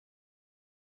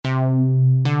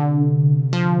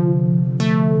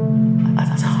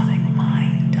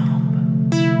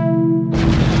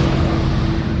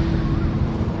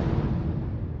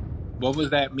what was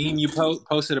that meme you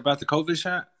posted about the COVID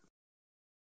shot?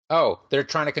 Oh, they're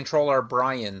trying to control our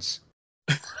Bryans.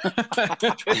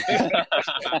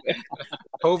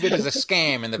 COVID is a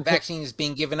scam, and the vaccine is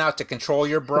being given out to control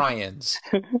your Bryans.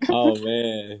 Oh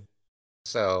man.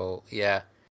 So yeah,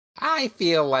 I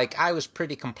feel like I was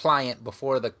pretty compliant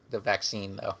before the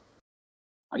vaccine, though.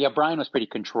 Yeah, Brian was pretty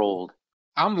controlled.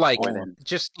 I'm like,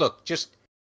 just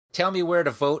tell me where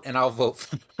to vote, and I'll vote.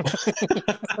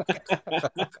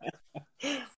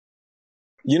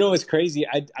 You know, it's crazy.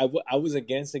 I was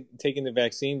against taking the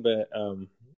vaccine, but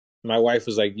my wife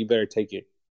was like, "You better take it."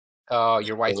 Oh,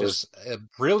 your wife is a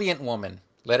brilliant woman.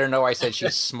 Let her know I said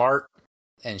she's smart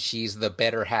and she's the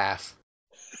better half.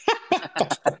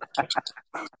 I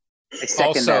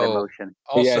second that emotion.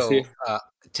 Also,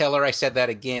 tell her I said that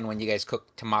again when you guys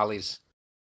cook tamales.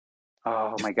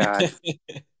 Oh my God.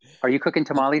 Are you cooking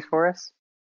tamales for us?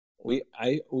 We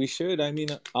should. I mean,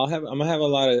 I'm gonna have a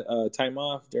lot of time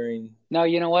off during. No,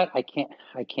 you know what? I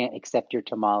can't accept your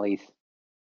tamales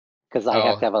because I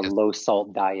have to have a low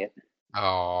salt diet.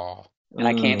 Oh. And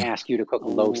I can't ask you to cook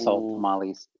low salt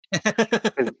tamales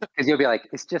because you'll be like,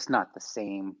 it's just not the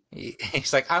same.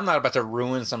 He's like, I'm not about to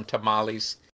ruin some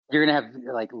tamales. You're gonna have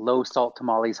like low salt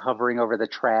tamales hovering over the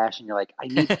trash, and you're like, I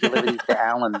need to deliver these to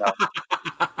Alan though.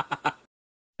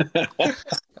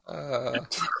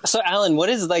 So, Alan, what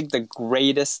is like the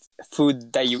greatest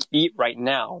food that you eat right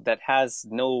now that has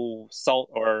no salt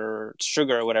or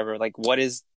sugar or whatever? Like, what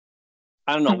is?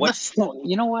 I don't know. What's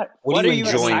you know what? What are you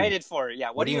excited for?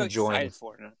 Yeah, what are you excited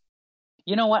for?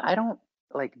 You know what? I don't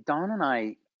like Dawn and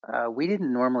I. We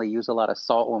didn't normally use a lot of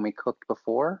salt when we cooked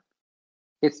before.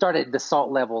 It started. The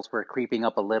salt levels were creeping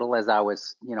up a little as I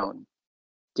was,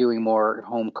 doing more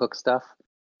home cooked stuff,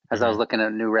 as I was looking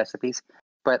at new recipes.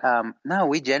 But no,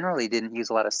 we generally didn't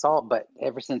use a lot of salt. But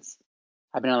ever since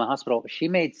I've been in the hospital, she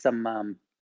made some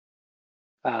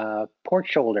pork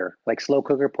shoulder, like slow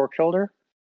cooker pork shoulder,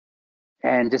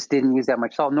 and just didn't use that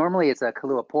much salt. Normally, it's a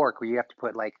Kahlua pork where you have to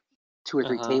put like 2 or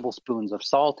 3 tablespoons of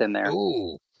salt in there.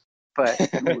 Ooh. But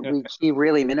she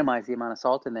really minimized the amount of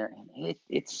salt in there, and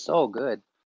it's so good.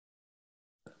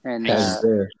 And that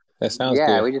sounds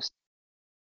good. Yeah,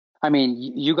 I mean,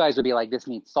 you guys would be like, this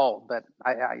needs salt, but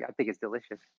I think it's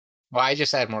delicious. Well, I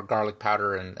just add more garlic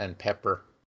powder and pepper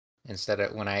instead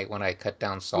of when I cut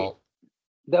down salt.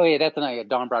 Yeah, that's another.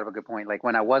 Dawn brought up a good point. Like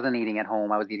when I wasn't eating at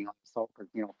home, I was eating salt because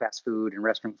fast food and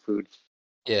restaurant food.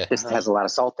 Yeah, just has a lot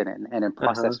of salt in it, and in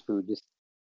processed food,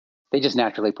 they just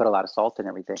naturally put a lot of salt in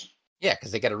everything. Yeah,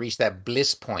 because they got to reach that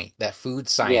bliss point. That food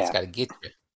science got to get you.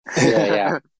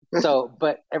 Yeah. So,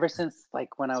 but ever since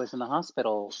like when I was in the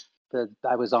hospital,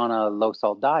 I was on a low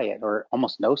salt diet or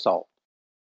almost no salt.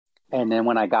 And then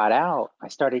when I got out, I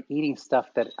started eating stuff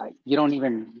that you don't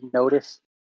even notice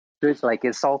it's like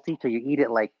is salty till you eat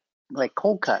it like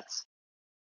cold cuts.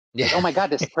 Yeah. Like, oh my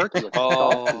God, this turkey is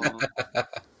salty.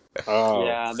 Oh,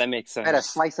 yeah, that makes sense. I had a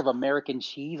slice of American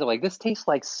cheese. I'm like, this tastes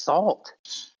like salt.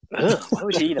 Ugh, why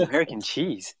would you eat American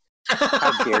cheese?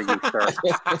 How dare you, sir?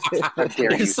 How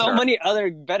dare you, There's so sir? many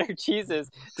other better cheeses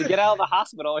to get out of the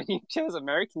hospital, and you chose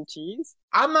American cheese.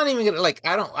 I'm not even gonna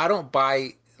I don't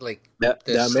buy like the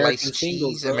sliced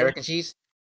cheese, American cheese.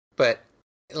 But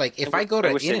like if I go to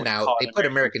In-N-Out, they put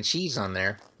American cheese on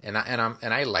there, and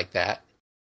I like that.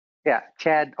 Yeah,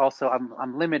 Chad. Also,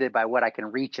 I'm limited by what I can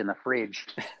reach in the fridge.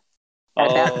 At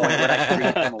that point, what I can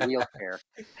reach from a wheelchair.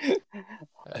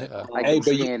 I can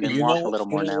stand and walk a little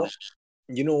more now.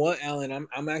 You know what, Alan?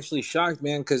 I'm actually shocked,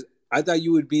 man, because I thought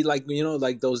you would be like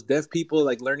like those deaf people,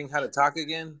 like learning how to talk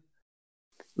again.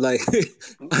 Like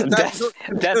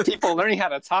deaf people learning how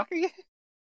to talk again.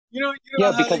 Yeah,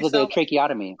 because of the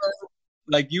tracheotomy.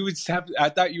 Like you would have. I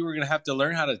thought you were gonna have to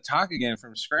learn how to talk again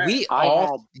from scratch. We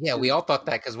all thought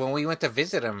that because when we went to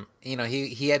visit him, he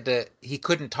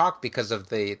couldn't talk because of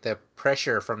the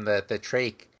pressure from the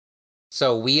trach.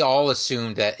 So we all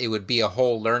assumed that it would be a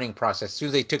whole learning process. As soon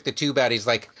as they took the tube out, he's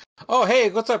like, "Oh, hey,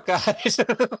 what's up, guys?"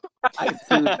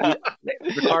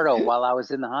 Ricardo, while I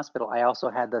was in the hospital, I also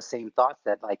had the same thoughts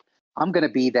that like I'm gonna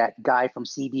be that guy from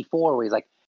CB4 where he's like,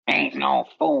 "Ain't no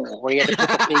fool," where you have to put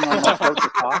the thing on my throat to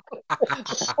talk.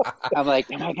 I'm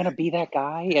like, am I gonna be that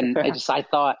guy? And I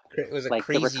thought it was a like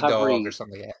crazy the recovery, dog or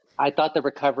something like that. I thought the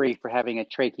recovery for having a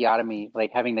tracheotomy,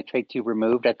 like having the trach tube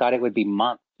removed, I thought it would be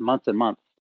months and months.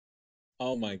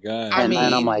 Oh my God! And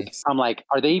I'm like,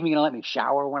 are they even gonna let me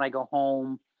shower when I go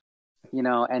home?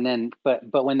 And then,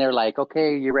 but when they're like,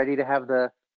 okay, you're ready to have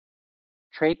the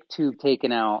trach tube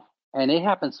taken out, and it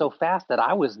happened so fast that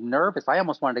I was nervous. I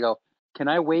almost wanted to go, can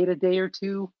I wait a day or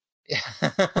two?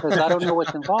 Because I don't know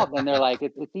what's involved. And they're like,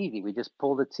 it's easy. We just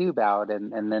pull the tube out,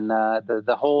 and then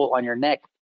the hole on your neck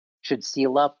should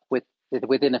seal up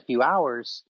within a few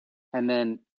hours, and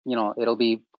then it'll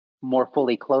be more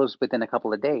fully closed within a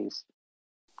couple of days.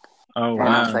 Oh And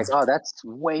I was wow. like, oh, that's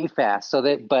way fast. So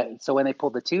when they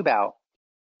pulled the tube out,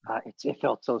 it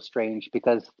felt so strange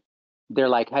because they're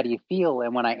like, how do you feel?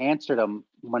 And when I answered them,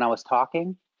 when I was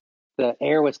talking, the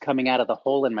air was coming out of the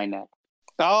hole in my neck.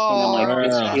 And I'm like,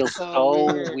 this Oh, feels that's so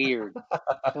so weird.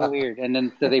 so weird. And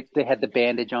then so they had the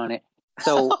bandage on it.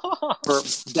 So for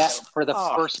the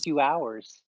Oh, first few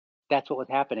hours, that's what was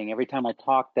happening. Every time I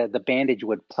talked, the bandage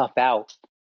would puff out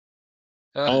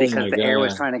Oh because my the air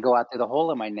was god. trying to go out through the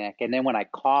hole in my neck. And then when I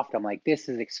coughed, I'm like, this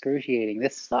is excruciating.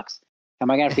 This sucks.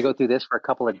 Am I gonna have to go through this for a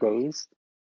couple of days?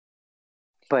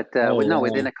 But Oh no, wow.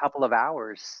 within a couple of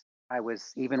hours,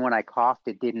 even when I coughed,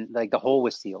 it didn't, like, the hole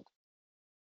was sealed.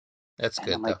 That's And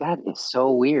I'm good like, though. that is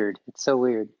so weird. It's so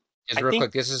weird. Just I real think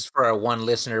quick, this is for our one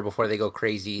listener before they go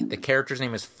crazy. The character's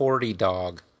name is 40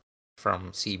 Dog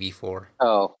from CB4.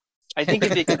 Oh, I think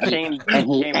if it came and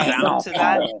he came ain't down no to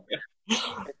that, pony.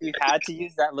 if you had to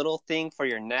use that little thing for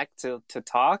your neck to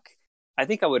talk, I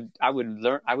think I would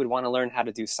want to learn how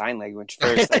to do sign language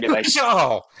first. I'd be like,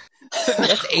 Oh,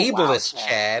 that's Oh, wow, ableist,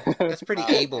 Chad. That's pretty Wow.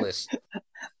 ableist.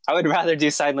 I would rather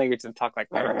do sign language than talk like,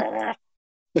 you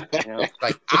know.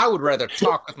 Like, I would rather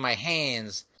talk with my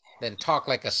hands than talk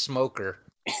like a smoker.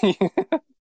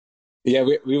 Yeah,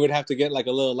 we would have to get like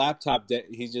a little laptop that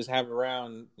he just have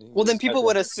around. Well, then people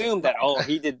would assume that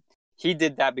he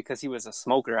did that because he was a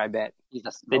smoker. I bet He's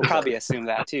a they'd smoker. probably assume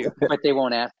that too. But they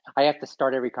won't ask. I have to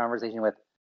start every conversation with,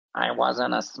 I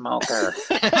wasn't a smoker.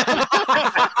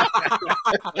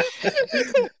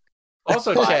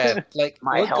 Also, But Chad, like,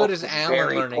 my what health good is is Alan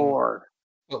very learning? poor.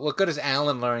 What good is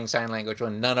Alan learning sign language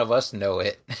when none of us know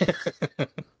it?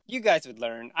 You guys would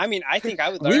learn. I mean, I think I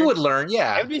would learn. We would learn, It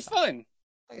yeah. would be fun.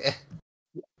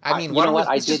 I mean, you know what?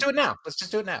 let's just do it now. Let's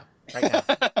just do it now, right now.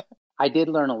 I did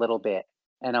learn a little bit,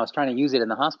 and I was trying to use it in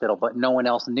the hospital, but no one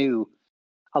else knew.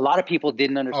 A lot of people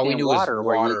didn't All we understand knew was water,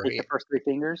 where you water. take the first three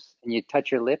fingers and you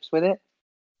touch your lips with it.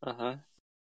 Uh-huh.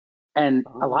 And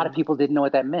a lot of people didn't know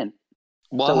what that meant.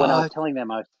 What? So when I was telling them,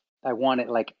 I wanted,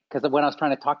 like, because when I was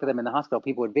trying to talk to them in the hospital,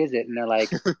 people would visit and they're like,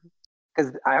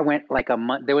 because I went like a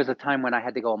month. There was a time when I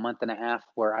had to go a month and a half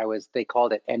where they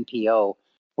called it NPO,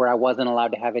 where I wasn't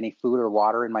allowed to have any food or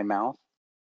water in my mouth.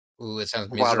 Ooh, it sounds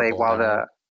While miserable.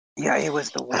 yeah, it was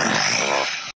the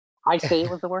worst. I say it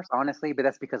was the worst, honestly, but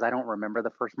that's because I don't remember the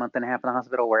first month and a half in the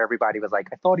hospital where everybody was like,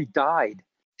 I thought he died.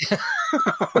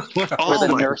 Oh the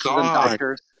my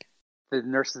God. The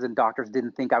nurses and doctors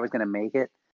didn't think I was going to make it.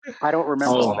 I don't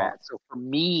remember all that. So for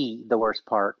me, the worst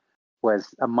part was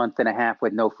a month and a half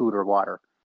with no food or water,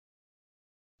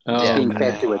 Yeah. being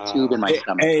fed through a tube in my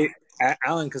stomach. Hey,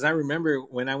 Alan, because I remember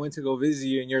when I went to go visit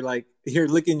you, and you're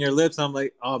licking your lips. I'm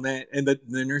like, oh man, and the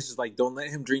nurse is like, don't let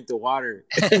him drink the water.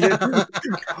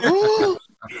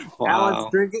 Alan's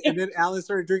drinking, and then Alan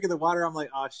started drinking the water. I'm like,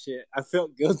 oh shit, I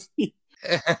felt guilty.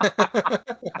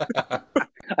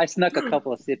 I snuck a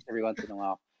couple of sips every once in a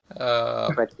while,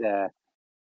 but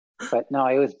no,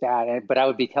 it was bad. But I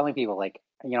would be telling people, like,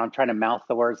 I'm trying to mouth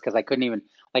the words because I couldn't even,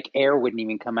 like, air wouldn't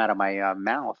even come out of my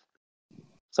mouth.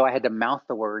 So I had to mouth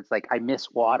the words, like, I miss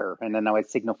water. And then I would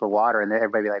signal for water. And then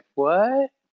everybody would be like, what?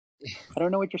 I don't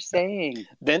know what you're saying.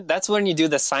 Then that's when you do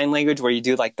the sign language where you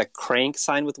do like the crank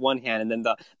sign with one hand and then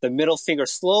the middle finger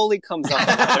slowly comes up.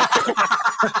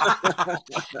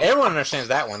 Everyone understands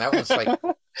that one. That one's like,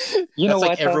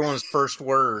 like everyone's first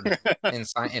word in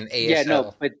ASL. Yeah,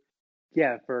 no, but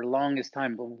yeah, for the longest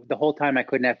time, the whole time I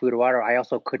couldn't have food or water, I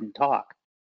also couldn't talk.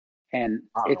 And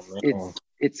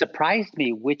it surprised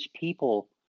me which people,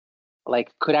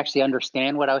 like, could actually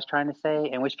understand what I was trying to say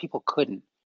and which people couldn't.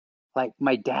 Like,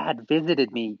 my dad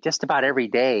visited me just about every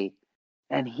day,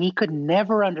 and he could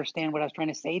never understand what I was trying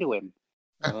to say to him.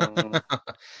 And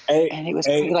it was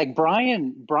like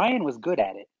Brian was good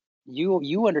at it.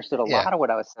 You understood a lot of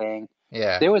what I was saying.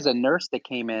 Yeah. There was a nurse that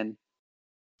came in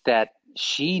that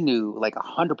she knew like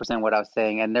 100% what I was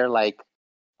saying, and they're like,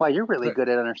 "Wow, you're really good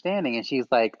at understanding." And she's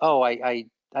like, "Oh, I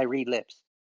read lips."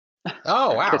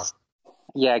 Oh, wow.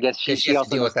 Yeah, I guess she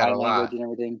also knows sign language and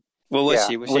everything. What was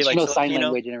she? Was she like knows sign Filipino?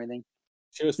 language and everything.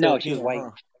 She was no, Filipino, she was white.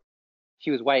 Huh?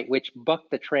 She was white, which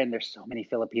bucked the trend. There's so many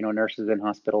Filipino nurses in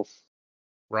hospitals.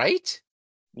 Right?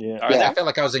 Yeah. I felt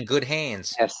like I was in good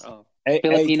hands. Yes. Oh.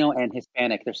 Filipino and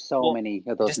Hispanic. There's so many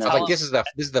of those nurses. Like, this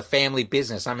is the family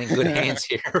business. I'm in good hands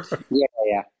here.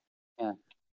 Yeah.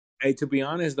 Hey, to be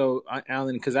honest though,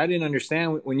 Alan, because I didn't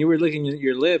understand when you were licking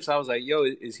your lips, I was like, "Yo,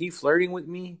 is he flirting with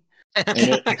me?"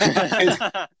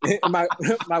 My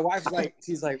wife's like,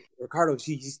 she's like, Ricardo,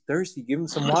 he's thirsty. Give him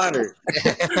some water.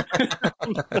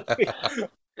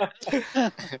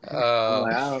 I'm Uh,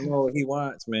 like, I don't know what he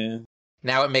wants, man.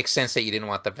 now it makes sense that you didn't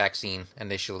want the vaccine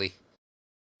initially.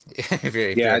 If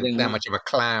Yeah, I you're didn't that want. much of a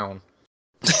clown.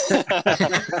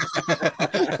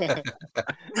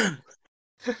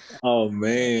 Oh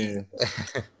man.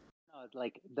 No, it's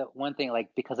like the one thing, like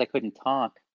because I couldn't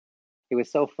talk, it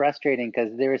was so frustrating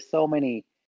because there were so many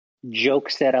joke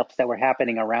setups that were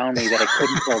happening around me that I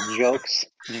couldn't tell jokes,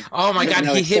 Oh my God, and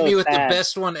I he was hit so me with the sad.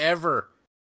 best one ever.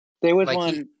 There was Like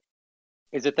he, one.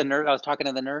 Is it the nurse? I was talking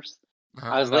to the nurse.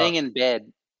 I was no, laying in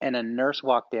bed, and a nurse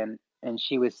walked in, and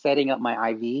she was setting up my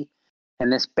IV,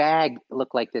 and this bag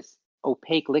looked like this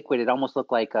opaque liquid. It almost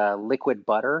looked like liquid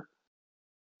butter.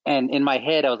 And in my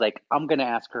head, I was like, I'm gonna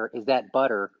ask her, "Is that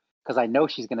butter?" Because I know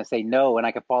she's gonna say no, and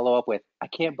I could follow up with, "I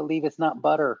can't believe it's not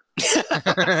butter."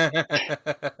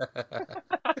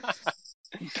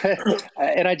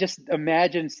 And I just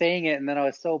imagined saying it, and then I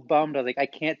was so bummed. I was like, I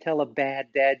can't tell a bad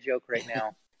dad joke right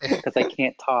now because I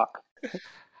can't talk.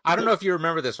 I don't know if you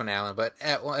remember this one, Alan, but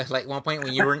at like one point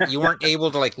when you weren't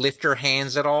able to like lift your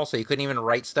hands at all, so you couldn't even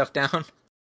write stuff down.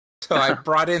 So I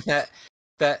brought in that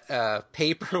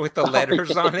paper with the Oh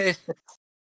letters on it.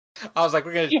 I was like,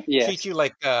 we're gonna treat yes. you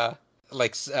like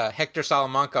Hector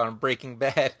Salamanca on Breaking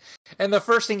Bad, and the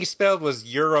first thing he spelled was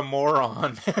 "you're a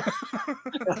moron."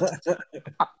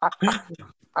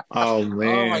 Oh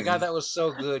Oh my God, man. that was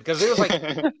so good because it was like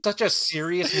such a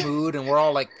serious mood, and we're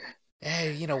all like,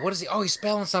 "Hey, what is he? Oh, he's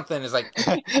spelling something." It's like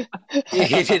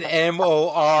he did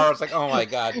MOR. It's like, oh my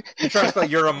God, you're trying to spell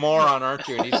 "you're a moron," aren't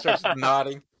you? And he starts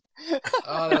nodding.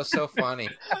 Oh, that was so funny.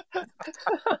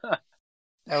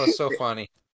 That was so funny.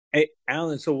 Hey,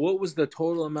 Alan. So, what was the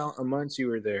total amount of months you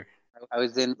were there? I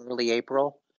was in early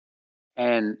April,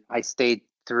 and I stayed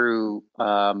through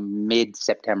mid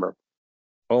September.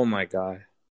 Oh my god.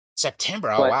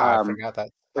 September. Oh But wow, I forgot that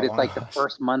but how it's long like it the was.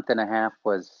 first month and a half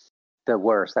was the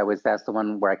worst. That's the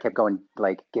one where I kept going,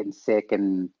 like getting sick,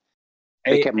 and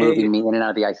they Hey, kept moving hey. me in and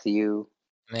out of the ICU.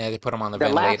 Yeah, they put him on the The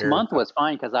last ventilator. month was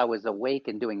fine because I was awake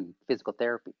and doing physical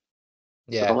therapy.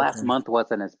 So the Yeah. last Okay. month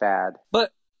wasn't as bad.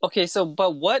 But okay, so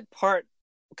but what part?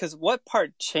 Because what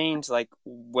part changed? Like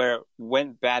where it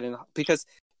went bad? Because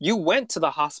you went to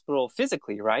the hospital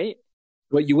physically, right?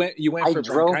 But you went I for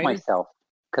drove bronchitis? myself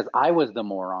because I was the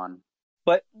moron,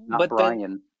 But not but then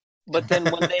Brian. but then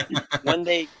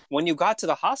when you got to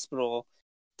the hospital,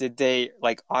 did they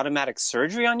like automatic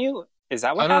surgery on you? Is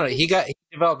that Oh what no, no, happened? he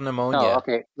developed No, pneumonia.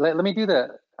 okay. Let me do the.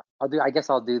 I'll do. I guess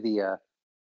I'll do the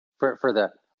for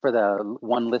the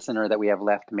one listener that we have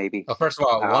left. Maybe Well, first of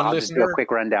all, one I'll just do a listener.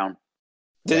 quick rundown.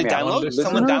 Did Yeah, it Yeah, one download?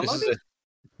 Someone listener. This listeners. is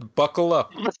downloaded? a buckle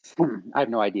up. I have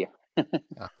no idea.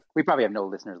 Oh, We probably have no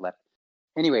listeners left.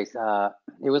 Anyways,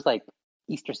 it was like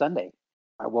Easter Sunday.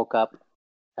 I woke up.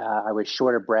 I was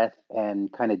short of breath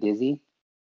and kind of dizzy.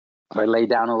 So I lay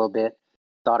down a little bit,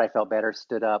 thought I felt better,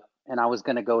 stood up, and I was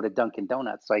going to go to Dunkin'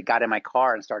 Donuts. So I got in my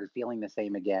car and started feeling the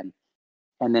same again.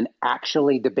 And then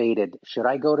actually debated, should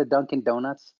I go to Dunkin'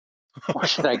 Donuts or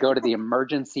should I go to the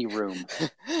emergency room?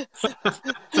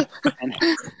 And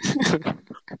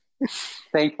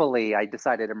thankfully, I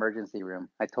decided emergency room.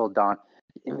 I told Don.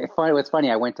 What's funny,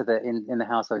 I went to the in the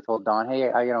house. I told Don, hey,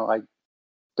 I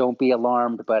don't be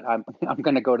alarmed, but I'm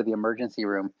going to go to the emergency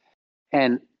room.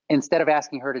 And instead of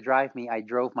asking her to drive me, I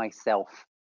drove myself.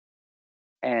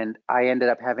 And I ended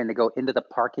up having to go into the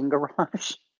parking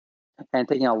garage and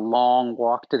taking a long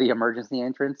walk to the emergency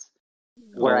entrance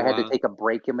where Oh I had to wow. take a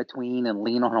break in between and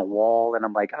lean on a wall. And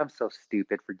I'm like, I'm so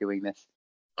stupid for doing this.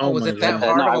 oh, Oh was my it that But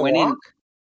god. no, hard of I a went walk? in.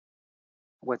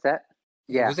 What's that?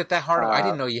 Yeah, Was it that hard? I uh,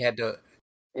 didn't know you had to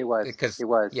it was. because It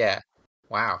was. yeah.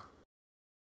 Wow.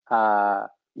 Uh,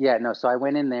 yeah, no. So I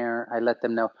went in there. I let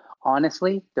them know.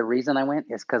 Honestly, the reason I went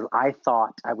is because I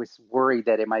was worried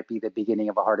that it might be the beginning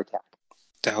of a heart attack.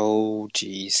 Oh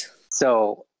jeez.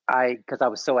 So because I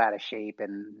was so out of shape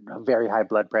and very high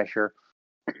blood pressure,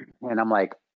 and I'm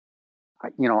like,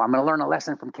 I'm going to learn a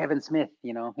lesson from Kevin Smith.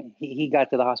 He got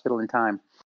to the hospital in time.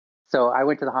 So I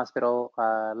went to the hospital,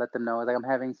 let them know like I'm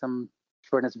having some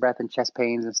shortness of breath and chest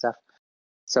pains and stuff.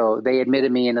 So they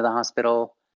admitted me into the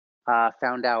hospital.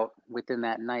 Found out within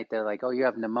that night they're like, "Oh, you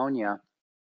have pneumonia,"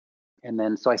 and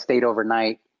then so I stayed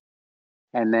overnight.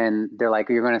 And then they're like,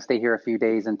 "You're going to stay here a few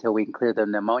days until we can clear the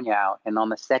pneumonia out." And on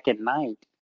the second night,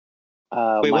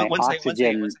 Wait, my one second, one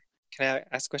oxygen. second. Can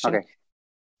I ask a question? Okay,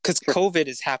 Because sure. COVID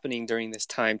is happening during this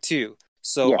time too.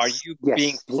 So are Yes, you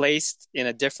being yes. placed in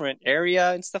a different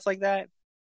area and stuff like that?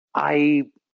 I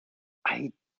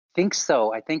I think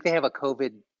so. I think they have a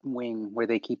COVID wing where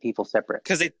they keep people separate.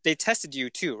 Because they tested you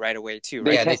too right away too,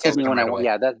 They Yeah, right? they tested me tested him when I right went. away.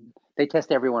 Yeah, that they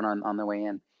test everyone on the way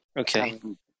in. Okay.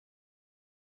 Um,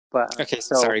 But Okay,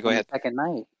 so sorry, go on the ahead. second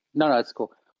night, no, it's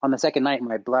cool. On the second night,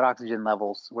 my blood oxygen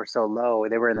levels were so low;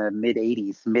 they were in the mid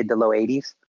 80s, mid to low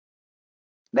 80s.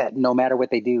 That no matter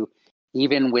what they do,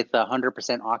 even with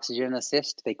 100% oxygen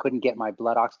assist, they couldn't get my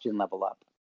blood oxygen level up.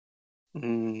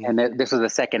 And this was the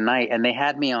second night, and they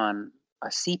had me on a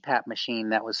CPAP machine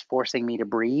that was forcing me to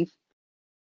breathe,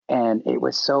 and it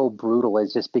was so brutal.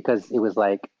 It's just because it was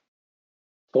like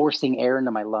forcing air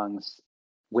into my lungs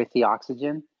with the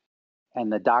oxygen.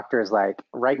 And the doctor is like,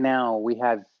 right now we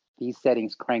have these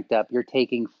settings cranked up. You're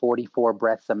taking 44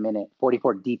 breaths a minute,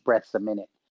 44 deep breaths a minute.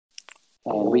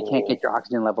 And we can't get your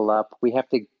oxygen level up. We have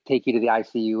to take you to the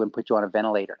ICU and put you on a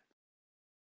ventilator.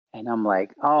 And I'm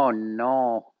like, oh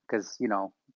no, because,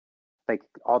 like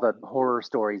all the horror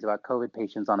stories about COVID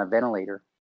patients on a ventilator.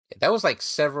 That was like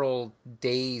several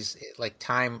days, like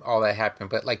time all that happened,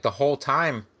 but like the whole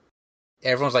time,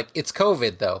 everyone's like, "It's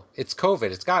COVID, though. It's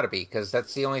COVID. It's got to be because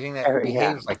that's the only thing that Yeah,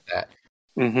 behaves like that."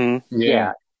 Mm-hmm.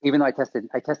 yeah. Even though I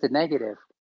tested negative,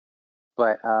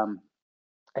 but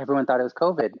everyone thought it was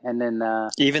COVID. And then,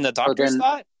 Even the so doctors then,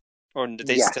 thought, or did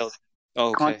they still? yes,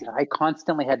 Oh, okay. I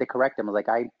constantly had to correct them. Like,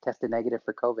 I tested negative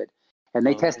for COVID, and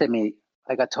they Oh. tested me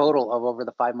like a total of over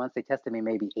the 5 months. They tested me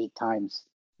maybe 8 times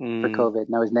for Mm. COVID,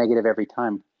 and I was negative every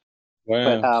time.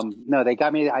 But Wow. no, they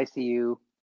got me to the ICU,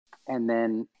 and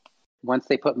then once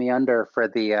they put me under for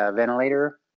the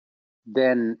ventilator,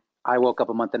 then I woke up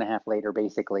a month and a half later,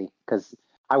 basically, because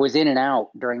I was in and out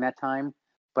during that time,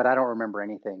 but I don't remember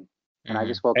anything. And I Mm-hmm.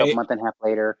 just woke up a Hey, month and a half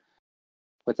later.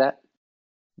 What's that,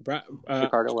 Bra-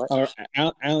 Ricardo? What?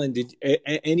 Alan, did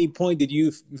at any point did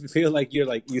you feel like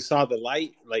you saw the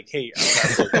light? Like, hey, I'm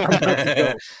about to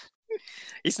go.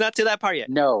 He's not to that part yet.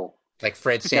 No, Like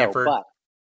Fred no, Sanford.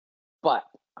 but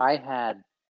I had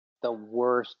the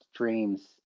worst dreams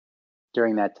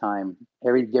during that time.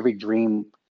 Every dream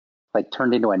like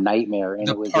turned into a nightmare, and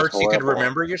The it was just parts you could horrible.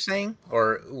 remember, you're saying,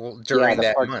 or Yeah, during the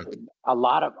that parts, month? a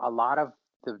lot of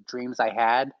the dreams I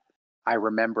had, I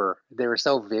remember. They were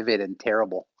so vivid and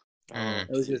terrible. Oh, Mm.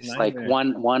 It was just jeez. Like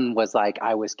nightmare. one was like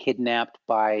I was kidnapped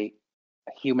by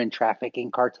a human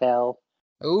trafficking cartel.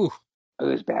 Ooh, It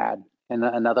was bad. And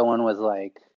another one was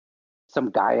like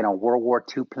some guy in a World War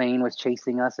II plane was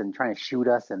chasing us and trying to shoot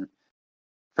us. And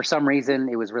for some reason,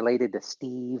 it was related to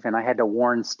Steve, and I had to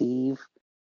warn Steve.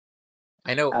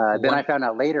 I know Then I one. found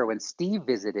out later when Steve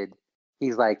visited,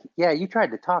 he's like, "Yeah, you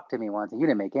tried to talk to me once, and you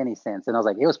didn't make any sense." And I was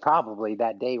like, "It was probably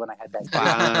that day when I had that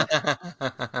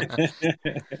dream."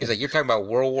 Wow. He's like, "You're talking about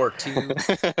World War II."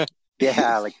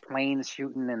 Yeah, like planes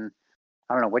shooting, and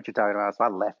I don't know what you're talking about. So I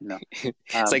left. No,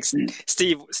 It's like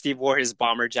Steve wore his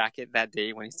bomber jacket that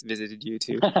day when he visited you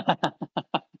too.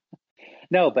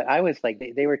 no, but I was like,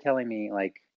 they were telling me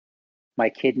like my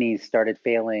kidneys started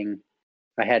failing.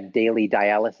 I had daily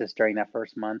dialysis during that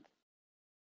first month.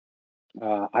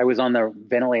 I was on the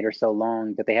ventilator so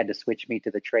long that they had to switch me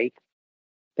to the trach.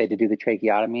 They had to do the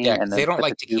tracheotomy Yeah, and because they then don't put the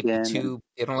like to tube keep the in. And tube.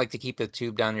 They don't like to keep the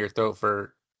tube down your throat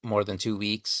for more than 2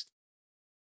 weeks.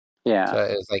 yeah, So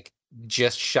it was like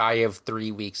just shy of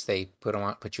 3 weeks. They put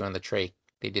you on the trach.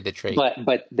 They did the trach.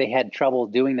 but they had trouble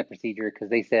doing the procedure because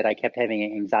they said I kept having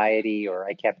anxiety, or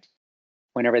I kept,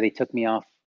 whenever they took me off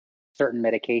certain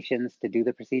medications to do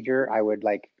the procedure, I would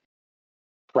like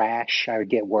crash. I would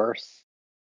get worse.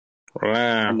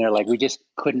 Wow. And they're like, we just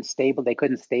couldn't they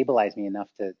couldn't stabilize me enough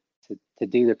to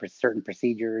do the certain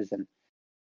procedures.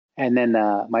 And then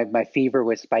my fever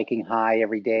was spiking high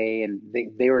every day, and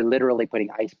they were literally putting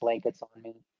ice blankets on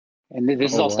me. And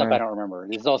this is Oh all stuff I wow. don't remember.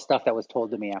 This is all stuff that was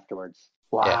told to me afterwards.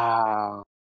 Yeah. Wow.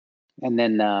 And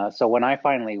then so when I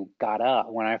finally got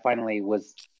up, when I finally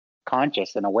was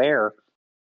conscious and aware,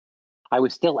 I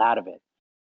was still out of it.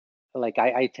 Like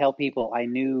I tell people, I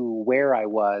knew where I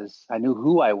was, I knew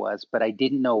who I was, but I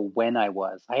didn't know when I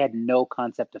was. I had no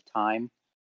concept of time.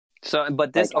 So,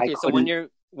 but this Like I okay. So couldn't.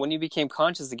 when you became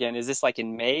conscious again, is this like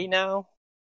in May now?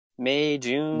 May,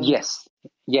 June? Yes,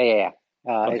 yeah. It's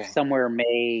Okay. somewhere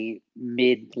May,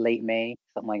 late May,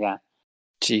 something like that.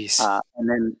 Jeez. And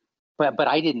then, but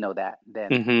I didn't know that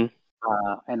then,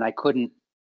 Mm-hmm. and I couldn't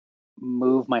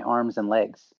move my arms and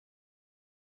legs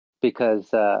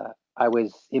because I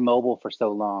was immobile for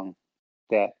so long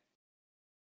that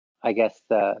I guess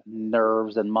the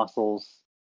nerves and muscles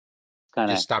kind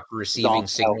of Just stopped receiving zonked out.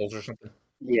 signals or something.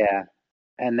 Yeah,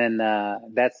 and then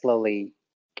that slowly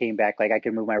came back. Like I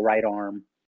could move my right arm,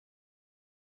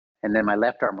 and then my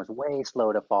left arm was way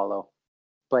slow to follow.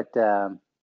 But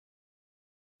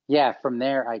yeah, from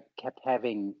there I kept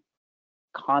having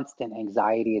constant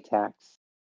anxiety attacks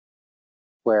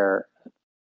where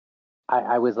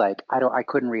I was like, I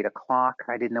couldn't read a clock.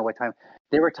 I didn't know what time.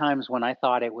 There were times when I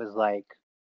thought it was like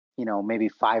maybe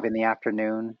 5 in the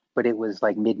afternoon, but it was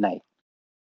like midnight.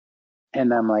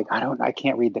 And I'm like, I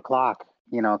can't read the clock,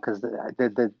 because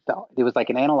it was like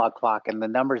an analog clock, and the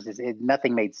numbers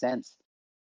nothing made sense.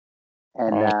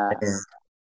 And Oh, uh, man.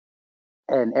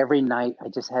 and every night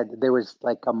there was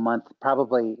like a month,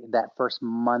 probably that first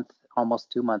month,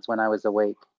 almost 2 months when I was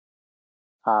awake.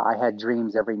 I had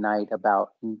dreams every night about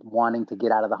wanting to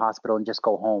get out of the hospital and just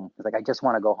go home. It's like, I just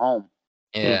want to go home.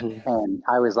 Yeah. And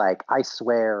I was like, I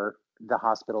swear the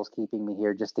hospital's keeping me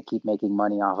here just to keep making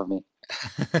money off of me.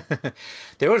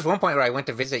 There was one point where I went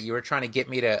to visit. You were trying to get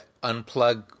me to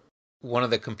unplug one of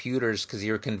the computers because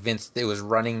you were convinced it was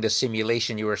running the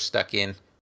simulation you were stuck in.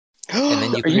 And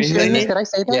then you, Are you serious? Really? Did I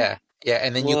say that? yeah, yeah.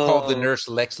 And then you called the Whoa. nurse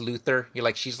Lex Luthor. You're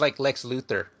like, she's like Lex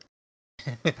Luthor.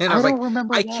 And I I was don't like,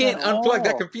 remember I that at can't unplug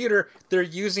that all. computer. They're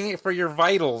using it for your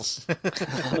vitals.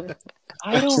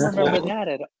 I don't remember that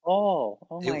at all.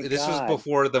 Oh my This was God.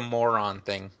 before the moron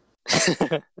thing.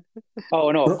 Oh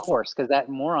no, of course, because that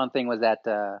moron thing was at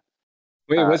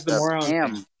Wait, what's the the moron thing?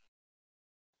 Pam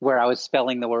where I was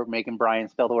spelling the word, making Brian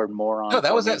spell the word moron No, that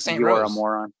for was me. at St. You're a Rose.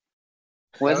 moron.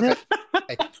 That Was was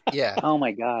it? yeah. Oh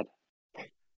my God.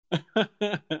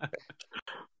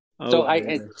 Oh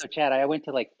man. So Chad, I went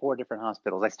to like 4 different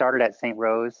hospitals. I started at St.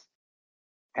 Rose,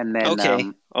 and then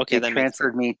Okay. Okay, they that makes sense.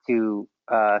 transferred me to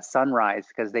Sunrise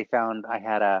because they found I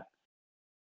had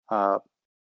a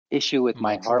issue with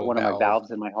my heart, Mitral one of my valve.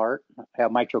 valves in my heart, a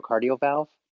myocardial valve.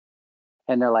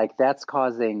 And they're like, that's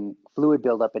causing fluid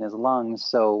buildup in his lungs,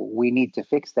 so we need to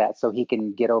fix that so he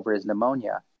can get over his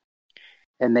pneumonia.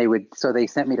 And so they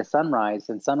sent me to Sunrise,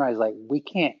 and Sunrise like, we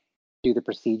can't do the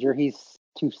procedure. He's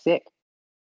too sick.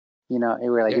 And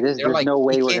we're like, They're there's like, no he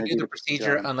way we're can't going to do do the the procedure on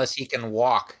procedure him. unless he can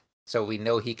walk, so we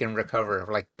know he can recover.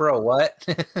 We're like, bro, what?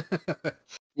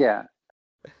 Yeah.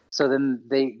 So then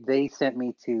they sent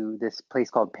me to this place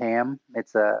called Pam.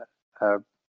 It's a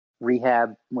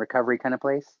rehab recovery kind of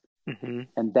place, Hmm.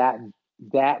 and that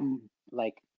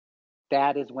like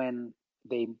that is when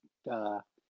they uh,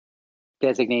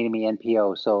 designated me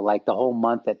NPO. So like the whole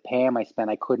month at Pam I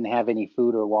couldn't have any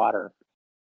food or water.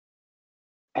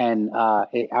 And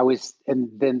and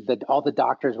then all the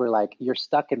doctors were like, you're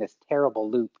stuck in this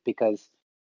terrible loop because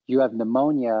you have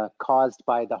pneumonia caused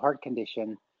by the heart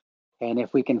condition. And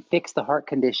if we can fix the heart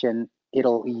condition,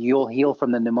 you'll heal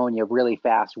from the pneumonia really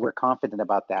fast. We're confident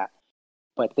about that.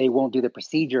 But they won't do the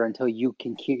procedure until you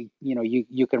can,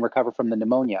 you can recover from the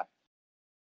pneumonia.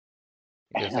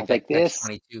 It And was I like was that like, catch this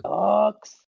 22.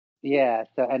 sucks. Yeah.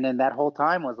 So, and then that whole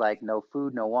time was like no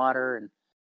food, no water. And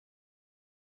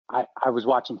I was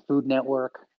watching Food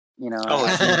Network. Oh,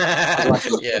 I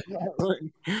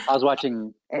was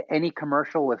watching, Yeah. any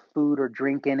commercial with food or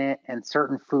drink in it. And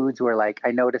certain foods were like,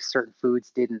 I noticed certain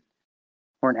foods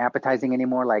weren't appetizing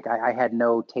anymore. Like I had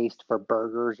no taste for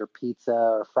burgers or pizza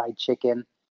or fried chicken.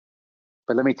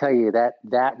 But let me tell you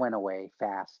that went away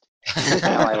fast.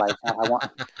 Now I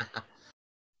want,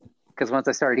 because once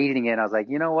I started eating it, I was like,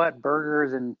 you know what?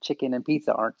 Burgers and chicken and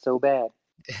pizza aren't so bad.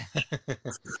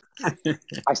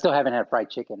 I still haven't had fried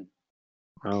chicken.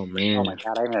 Oh Oh man. my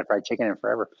God, I haven't had fried chicken in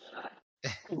forever.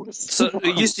 so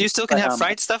you still can But have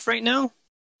fried stuff right now,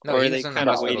 No, or he are was they in the kind of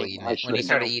no, hospital waiting? eating I it. When he shouldn't.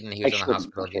 started eating, he was in the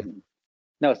hospital I again. shouldn't.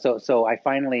 No, so I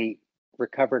finally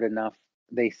recovered enough.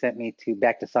 They sent me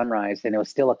back to Sunrise, and it was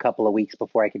still a couple of weeks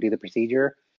before I could do the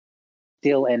procedure.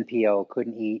 Still NPO,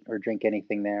 couldn't eat or drink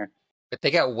anything there. But they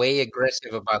got way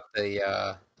aggressive about the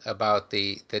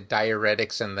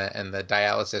diuretics and the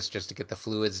dialysis just to get the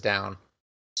fluids down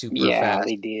super Yeah,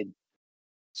 they fast. did.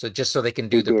 So just so they can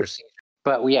They do the did. procedure.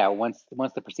 But yeah, once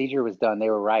the procedure was done, they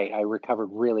were right. I recovered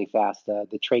really fast.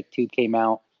 The trach tube came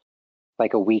out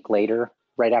like a week later,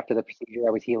 right after the procedure.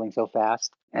 I was healing so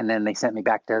fast, and then they sent me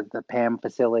back to the Pam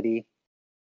facility.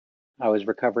 I was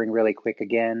recovering really quick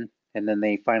again, and then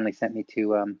they finally sent me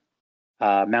to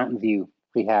Mountain View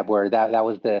rehab, where that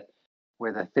was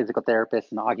where the physical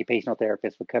therapist and the occupational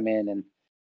therapist would come in,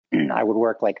 and I would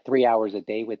work like 3 hours a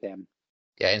day with them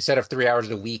Yeah, instead of 3 hours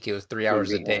a week, it was three in hours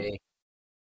a rehab. day.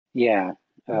 Yeah,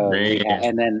 rehab, Man.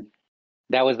 and then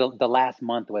that was the last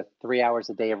month with 3 hours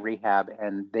a day of rehab,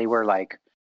 and they were like,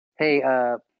 "Hey,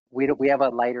 we have a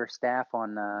lighter staff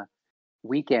on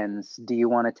weekends. Do you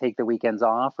want to take the weekends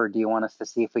off, or do you want us to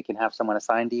see if we can have someone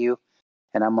assigned to you?"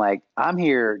 And I'm like, "I'm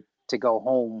here to go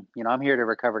home. I'm here to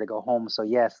recover to go home. So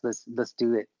yes, let's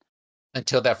do it."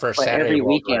 Until that first But Saturday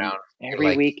rolled around. You're every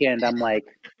like, weekend, I'm like,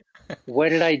 "What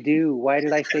did I do? Why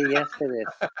did I say yes to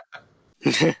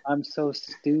this? I'm so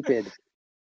stupid."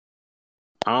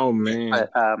 Oh man. But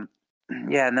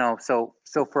yeah, no. So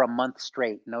for a month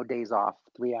straight, no days off,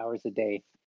 3 hours a day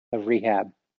of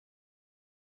rehab.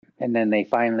 And then they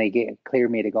finally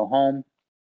cleared me to go home.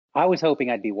 I was hoping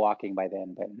I'd be walking by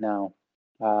then, but no.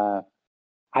 Uh,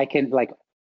 I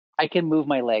can move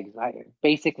my legs. I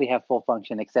basically have full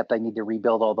function, except I need to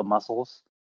rebuild all the muscles.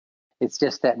 It's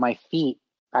just that my feet,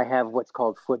 I have what's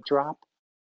called foot drop,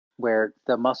 where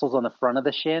the muscles on the front of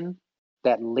the shin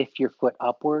that lift your foot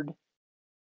upward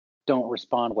don't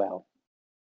respond well.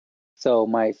 So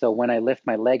when I lift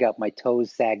my leg up, my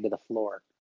toes sag to the floor.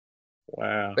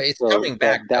 Wow. But it's So coming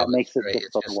back though, that makes it right? It's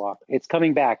difficult to just walk. It's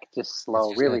coming back just it's slow,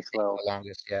 just gonna really take slow. the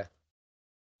longest. Yeah.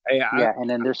 Hey, Yeah, and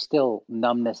then there's still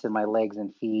numbness in my legs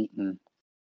and feet, and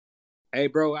hey,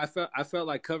 bro, I felt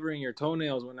like covering your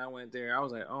toenails when I went there. I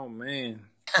was like, oh man,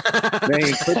 they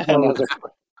ain't clipped those. toenails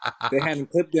are. They hadn't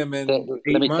clipped them in Let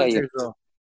eight me tell months you. or so.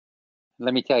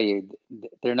 Let me tell you,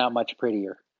 they're not much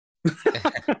prettier.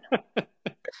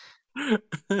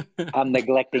 I'm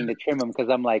neglecting to trim them because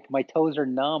I'm like, my toes are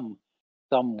numb.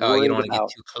 So I'm Oh, you don't worried want to get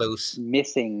about too close.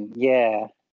 missing. Yeah.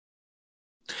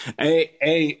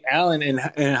 Hey, Alan, and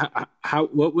how?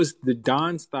 What was the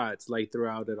Dawn's thoughts like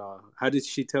throughout it all? How did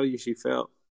she tell you she felt?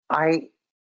 I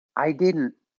I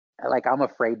didn't like I'm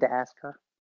afraid to ask her,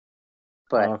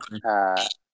 Oh, but okay.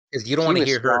 Because you don't she want to was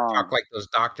hear her talk strong. like those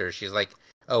doctors. She's like,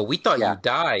 "Oh, we thought you Yeah.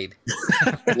 died."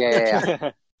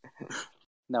 Yeah.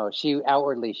 No, she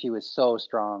was so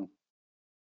strong.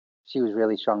 She was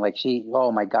really strong. Like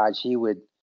oh my God, she would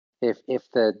if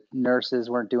the nurses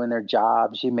weren't doing their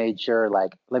job, she made sure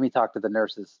like, let me talk to the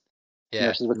nurses. Yeah.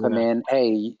 Nurses would come Yeah. in,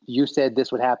 hey, you said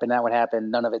this would happen, that would happen,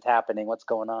 none of it's happening. What's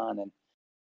going on? And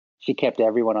she kept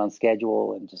everyone on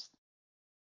schedule and just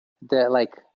like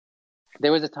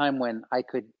there was a time when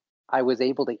I was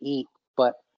able to eat,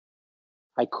 but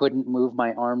I couldn't move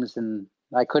my arms and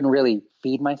I couldn't really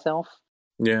feed myself.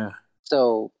 Yeah.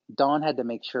 So Dawn had to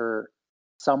make sure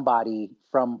somebody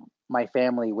from my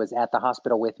family was at the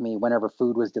hospital with me whenever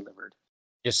food was delivered.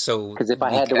 Just so Because if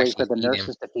I we had to could wait for actually the feed him.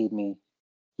 nurses to feed me,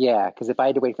 yeah, because if I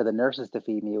had to wait for the nurses to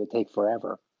feed me, it would take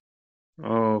forever,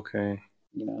 Oh, okay.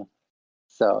 you know.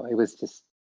 So it was just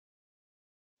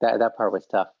that part was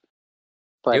tough.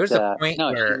 There But was a point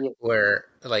no, where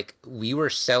like we were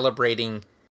celebrating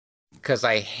because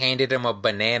I handed him a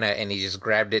banana and he just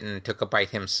grabbed it and took a bite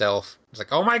himself. I was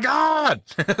like, "Oh my god!"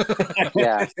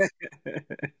 yeah,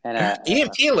 and He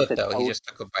didn't feel you it said though. He toast. just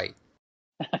took a bite.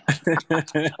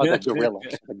 Oh, the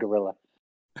gorilla.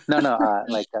 No, no,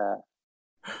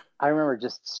 I remember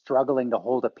just struggling to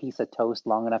hold a piece of toast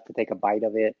long enough to take a bite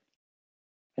of it,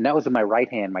 and that was in my right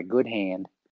hand, my good hand.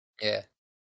 Yeah.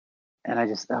 And I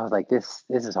was like, this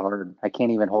is hard. I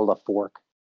can't even hold a fork,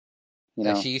 you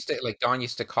Yeah, know. she used to like Dawn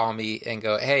used to call me and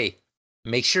go, "Hey,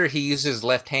 make sure he uses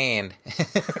left hand."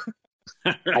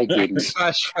 I didn't. So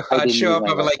I I'd didn't show use up. my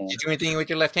I'd be left like, "Did hand. you do anything with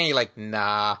your left hand?" You're like,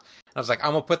 "Nah." I was like,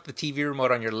 "I'm gonna put the TV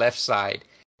remote on your left side,"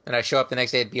 and I show up the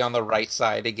next day, it'd be on the right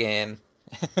side again.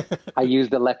 I used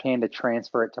the left hand to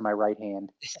transfer it to my right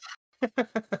hand.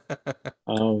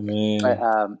 Oh But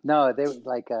man. no, there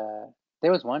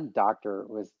was one doctor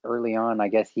was early on. I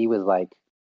guess he was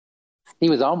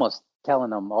almost telling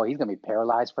them, "Oh, he's gonna be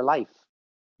paralyzed for life."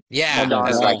 Oh Yeah, And my Dawn's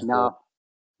that's god. like, awful. "No,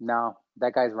 no,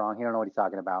 that guy's wrong. He don't know what he's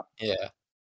talking about." Yeah,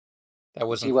 that She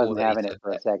wasn't cool wasn't that he having it said for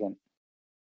a that. second.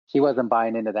 She wasn't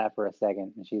buying into that for a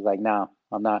second, and she's like, "No,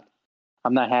 I'm not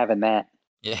having that."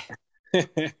 Yeah, No,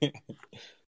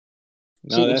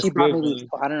 She that's bought good, me these.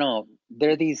 man. I don't know.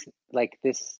 They're these like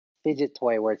this fidget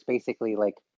toy where it's basically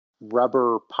like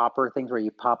rubber popper things where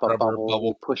you pop a rubber bubble and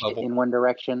you bubble push it bubble. in one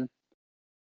direction,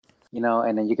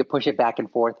 and then you could push it back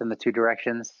and forth in the two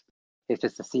directions. It's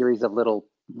just a series of little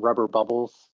rubber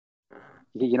bubbles.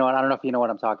 You know what? I don't know if you know what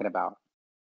I'm talking about,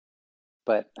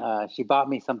 but she bought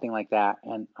me something like that,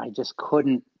 and I just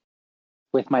couldn't,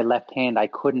 with my left hand, I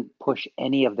couldn't push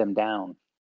any of them down.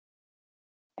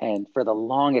 And for the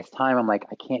longest time, I'm like,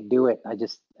 I can't do it. I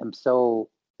just am so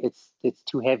it's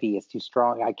too heavy, it's too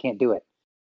strong. I can't do it.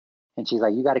 And she's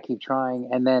like, you got to keep trying.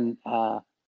 And then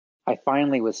I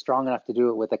finally was strong enough to do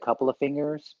it with a couple of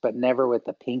fingers, but never with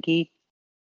the pinky.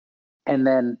 And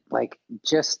then like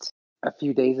just a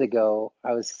few days ago,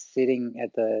 I was sitting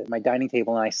at the my dining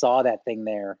table and I saw that thing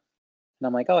there, and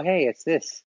I'm like, oh hey, it's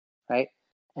this, right?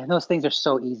 And those things are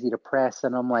so easy to press,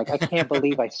 and I'm like, I can't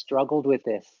believe I struggled with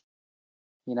this.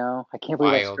 I can't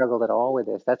believe I Wild. struggled at all with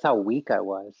this. That's how weak I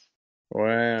was.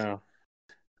 Wow.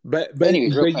 But But but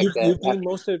anyways, real but quick, you gain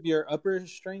most of your upper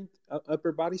strength,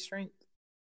 upper body strength.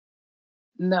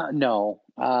 no,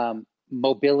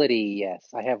 mobility, yes,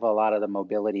 I have a lot of the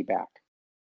mobility back.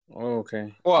 Oh,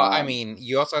 okay. Well, I Um, mean,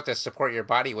 you also have to support your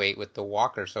body weight with the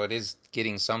walker, so it is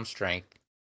getting some strength.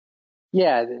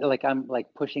 yeah, like I'm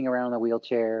like pushing around the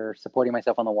wheelchair, supporting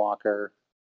myself on the walker.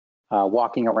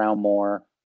 walking around more.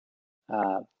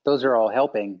 Those are all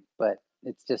helping, but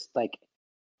it's just like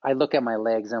I look at my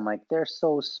legs and I'm like, they're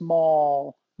so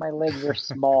small. My legs are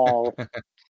small.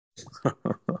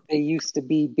 They used to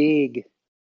be big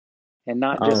and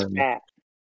not just Oh, fat.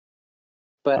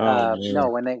 But oh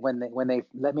no, man. when they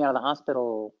let me out of the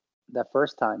hospital the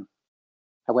first time,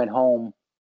 I went home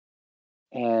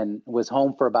and was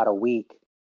home for about a week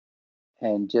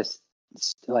and just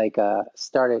like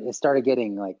started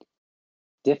getting like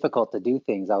difficult to do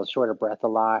things. I was short of breath a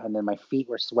lot, and then my feet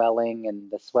were swelling,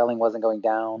 and the swelling wasn't going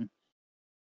down.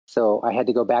 So I had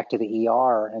to go back to the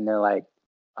ER, and they're like,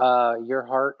 your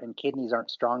heart and kidneys aren't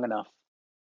strong enough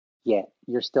yet.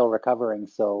 You're still recovering,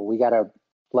 so we got to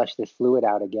flush this fluid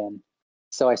out again."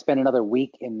 So I spent another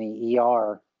week in the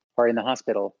ER or in the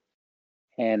hospital,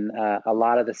 and a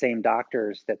lot of the same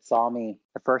doctors that saw me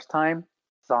the first time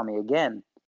saw me again.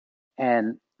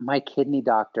 And my kidney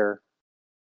doctor,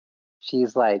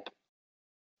 she's like,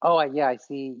 "Oh, yeah, I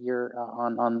see you're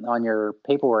on your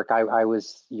paperwork. I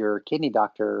was your kidney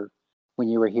doctor when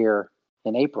you were here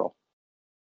in April."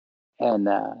 And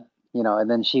and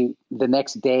then the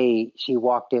next day she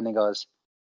walked in and goes,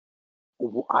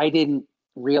 "I didn't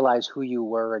realize who you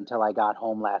were until I got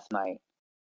home last night."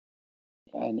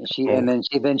 Oh, And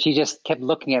then she just kept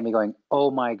looking at me going,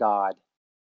 "Oh my God.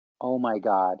 Oh my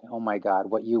God. Oh my God,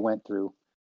 what you went through."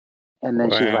 And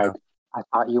then she's like, wow. "I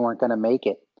thought you weren't going to make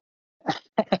it."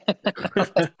 I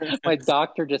was like, my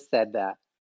doctor just said that.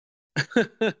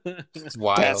 It's That's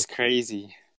wild.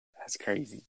 crazy. That's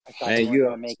crazy. I thought Man, you weren't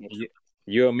going to make it.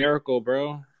 you're a miracle,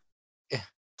 bro.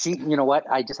 You know what?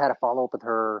 I just had a follow up with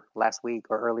her last week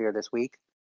or earlier this week,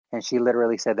 and she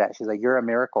literally said that. She's like, "You're a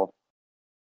miracle."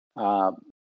 Um,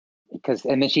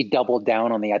 and then she doubled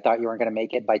down on me. "I thought you weren't going to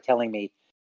make it," by telling me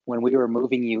when we were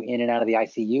moving you in and out of the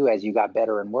ICU as you got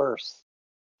better and worse,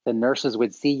 the nurses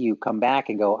would see you come back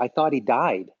and go, "I thought he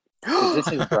died. Is this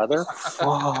his brother?"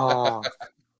 Oh,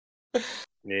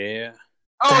 Yeah.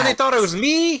 Oh, they thought it was that's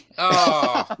me.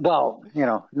 Oh, Well,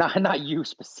 not you well.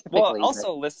 specifically, but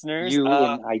Also, listeners, you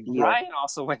in ideal. Brian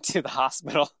also went to the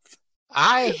hospital.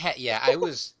 I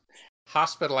was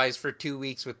hospitalized for 2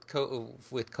 weeks with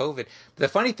COVID. The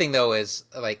funny thing though is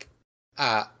like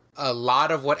uh a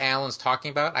lot of what Alan's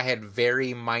talking about, I had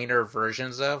very minor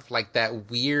versions of, like that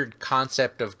weird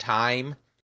concept of time.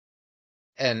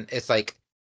 And it's like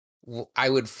I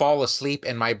would fall asleep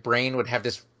and my brain would have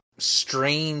this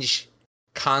strange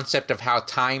concept of how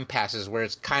time passes, where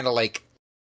it's kind of like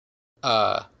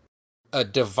uh, a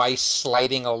device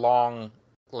sliding along,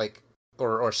 like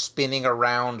or spinning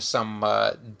around some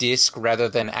disc rather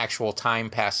than actual time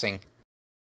passing.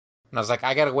 And I was like,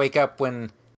 I gotta wake up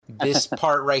when this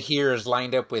part right here is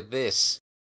lined up with this.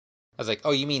 I was like,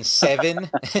 oh, you mean seven?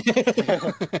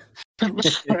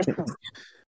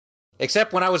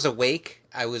 Except when I was awake,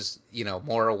 I was,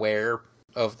 more aware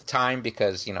of the time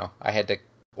because, I had to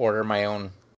order my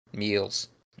own meals.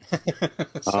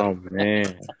 So Oh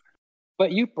man.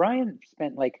 But Brian,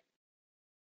 spent like,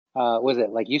 was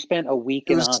it like you spent a week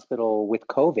it in the was hospital with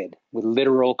COVID, with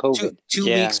literal two COVID? two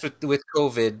Yeah. weeks with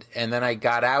COVID, and then I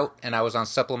got out and I was on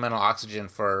supplemental oxygen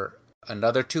for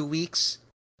another 2 weeks,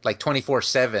 like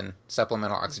 24/7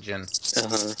 supplemental oxygen,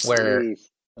 Uh-huh. where Jeez.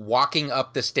 walking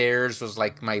up the stairs was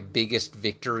like my biggest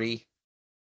victory.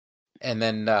 And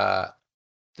then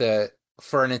the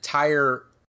for an entire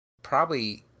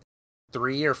probably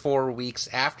 3 or 4 weeks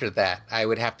after that, I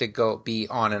would have to go be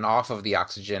on and off of the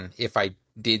oxygen if I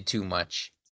did too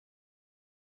much.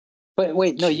 But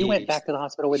wait, no, you went Jeez. back to the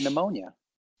hospital with pneumonia.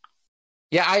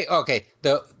 Yeah, I okay.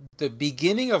 The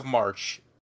beginning of March,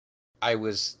 I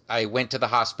went to the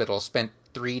hospital, spent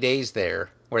 3 days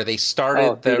there, where they Oh,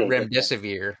 started the 3 days. Okay.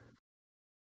 remdesivir,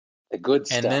 The good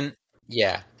and stuff. then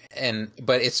yeah,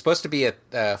 but it's supposed to be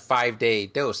a 5 day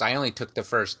dose. I only took the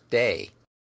first day,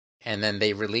 and then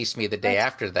they released me the day What?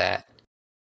 after that.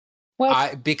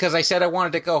 What? Because I said I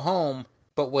wanted to go home,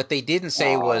 but what they didn't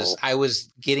say was Oh. I was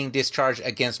getting discharged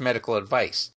against medical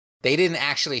advice. They didn't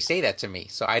actually say that to me,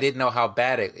 so I didn't know how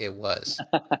bad it was.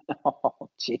 Oh,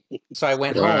 jeez. So I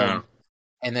went Wow. home,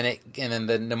 and then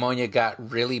the pneumonia got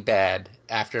really bad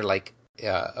after like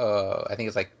I think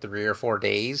it's like 3 or 4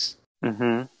 days.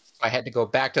 Mm-hmm. I had to go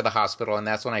back to the hospital, and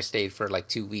that's when I stayed for like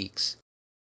 2 weeks,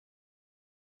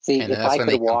 See, and then if that's I when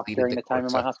could they walk completed during the the time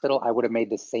in my cortisone. hospital, I would have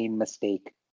made the same mistake.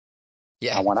 I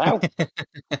Yeah, want out.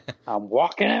 I'm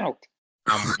walking out.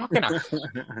 I'm walking out.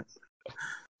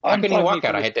 I couldn't even Unplug me walk out.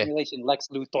 from I the had to. simulation, Lex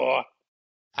Luthor.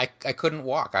 I couldn't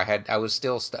walk. I was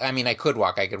still. I mean, I could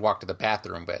walk. I could walk to the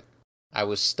bathroom, but I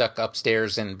was stuck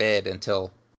upstairs in bed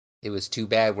until it was too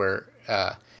bad. Where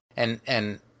and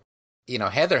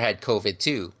Heather had COVID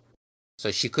too, so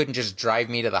she couldn't just drive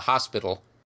me to the hospital.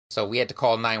 So we had to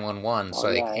call 911. Oh So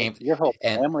yeah, your whole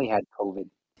and family had COVID.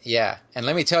 yeah, and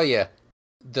let me tell you,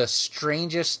 the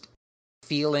strangest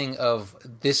feeling of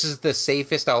this is the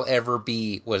safest I'll ever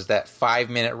be was that 5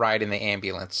 minute ride in the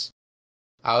ambulance.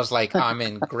 I was like, I'm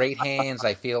in great hands.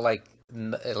 I feel like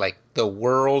the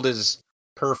world is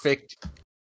perfect.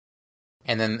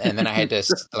 And then I had to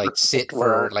like sit for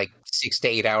Well, like 6 to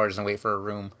 8 hours and wait for a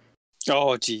room.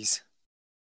 Oh, geez.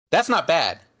 That's not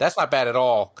bad. That's not bad at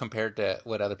all compared to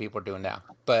what other people are doing now.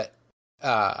 But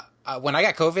when I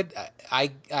got COVID,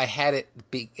 I had it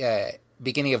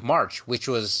beginning of March, which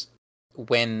was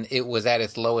when it was at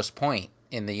its lowest point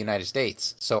in the United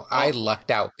States. So I lucked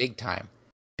out big time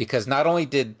because not only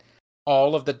did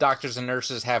all of the doctors and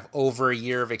nurses have over a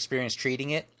year of experience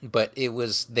treating it, but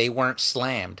they weren't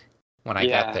slammed when I got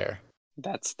Yeah, there.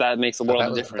 that makes a So world that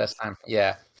of was the difference. best time.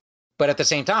 Yeah. But at the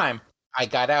same time, I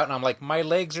got out and I'm like, my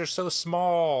legs are so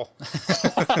small.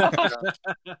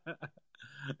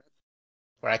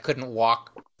 Where I couldn't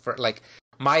walk for like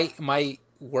my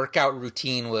workout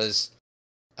routine was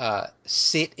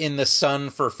sit in the sun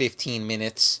for 15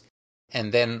 minutes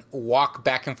and then walk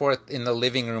back and forth in the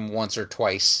living room once or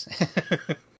twice.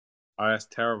 Oh, that's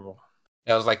terrible.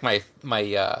 That was like my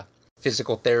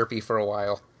physical therapy for a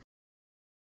while.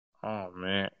 Oh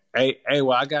man. Hey,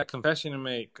 well, I got a confession to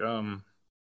make.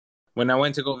 When I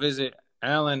went to go visit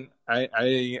Alan,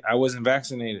 I wasn't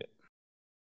vaccinated.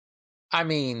 I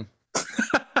mean,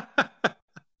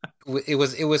 it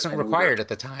wasn't and either. required at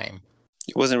the time.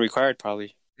 It wasn't required,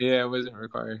 probably. Yeah, it wasn't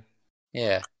required.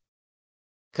 Yeah.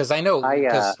 Because I know, I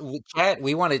because Chad,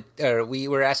 we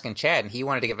were asking Chad, and he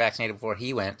wanted to get vaccinated before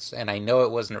he went, and I know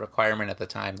it wasn't a requirement at the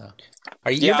time, though.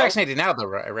 You're Yeah, vaccinated now, though,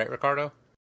 right, Ricardo?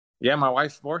 Yeah, my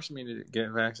wife forced me to get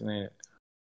vaccinated.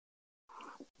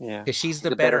 yeah. Because she's the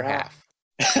the better better half.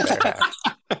 half. The better half.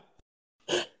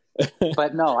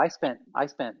 But no, I spent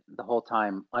the whole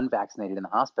time unvaccinated in the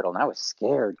hospital, and I was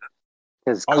scared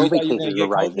because Oh, you thought COVID you were gonna cases were get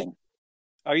COVID? rising.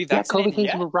 Are you Yeah, COVID vaccinated cases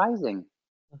yet? were rising.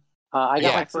 I Are you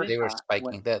got my Yeah, first they vaccinated? were shot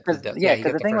spiking. because You got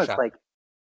the the thing first was shot.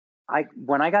 like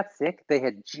when I got sick, they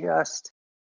had just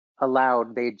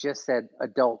said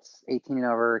adults 18 and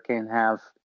over can have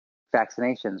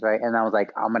vaccinations, right? And I was like,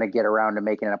 I'm gonna get around to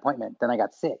making an appointment. Then I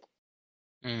got sick.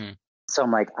 Mm. So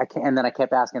I'm like, I can't. And then I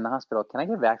kept asking the hospital, can I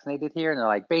get vaccinated here? And they're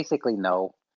like, basically,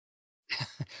 no.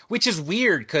 Which is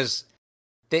weird, because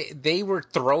they were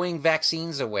throwing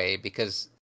vaccines away because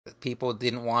people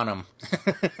didn't want them.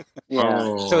 Yeah.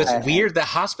 So it's Oh, And, weird that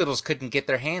hospitals couldn't get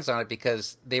their hands on it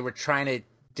because they were trying to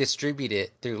distribute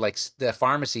it through like the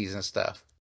pharmacies and stuff.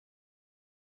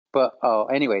 but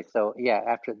anyway, so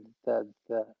yeah,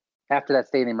 the after that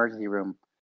stay in the emergency room,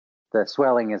 the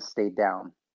swelling has stayed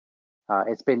down.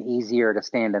 It's been easier to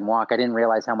stand and walk. I didn't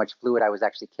realize how much fluid I was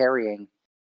actually carrying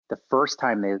the first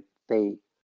time they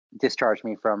discharged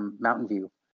me from Mountain View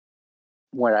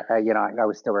when I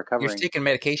was still You're recovering. taking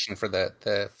medication for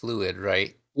the fluid,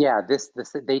 right? Yeah, this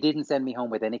they didn't send me home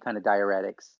with any kind of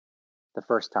diuretics the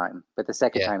first time, but the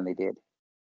second Yeah. time they did.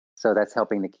 So that's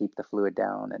helping to keep the fluid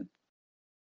down. And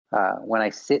when I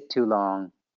sit too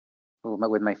long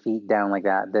with my feet down like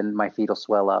that, then my feet will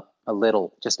swell up a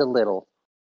little, just a little.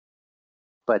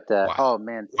 But Wow. oh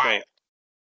man,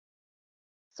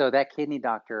 so that kidney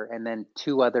doctor and then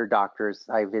two other doctors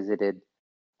I visited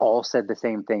all said the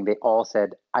same thing. They all said,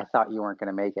 "I thought you weren't going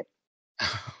to make it."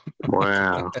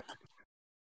 wow.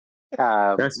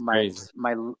 That's My crazy.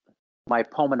 my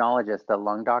pulmonologist, the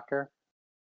lung doctor,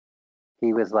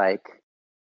 he was like,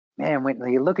 "Man, when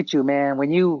you look at you, man,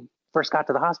 when you first got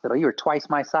to the hospital, you were twice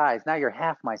my size. Now you're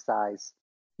half my size."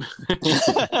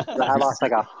 I lost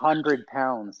like 100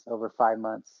 pounds over 5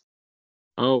 months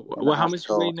Oh, in the well, how much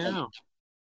you weigh hospital. now?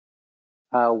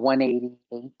 188,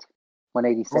 Oh,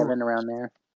 187 around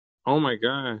there. oh my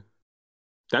God.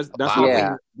 That's all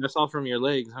Wow. Yeah, from your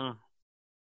legs, huh?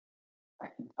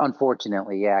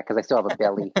 unfortunately, yeah, because I still have a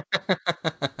belly.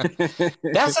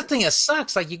 That's the thing that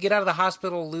sucks. Like you get out of the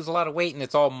hospital, lose a lot of weight, and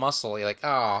it's all muscle. You're like,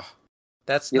 oh,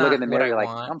 that's You look in the not what mirror, I you're like,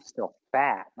 want. I'm still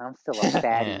fat. I'm still a Yeah.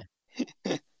 fatty.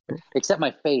 Except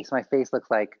my face. My face looks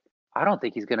like I don't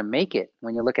think he's gonna make it.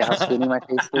 When you look at how skinny my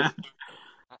face is.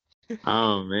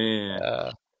 Oh man.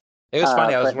 Uh, it was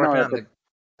funny. I was But working no, on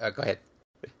the. Go ahead.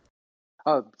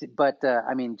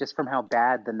 I mean, just from how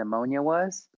bad the pneumonia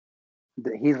was,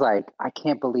 he's like, I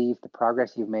can't believe the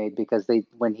progress you've made because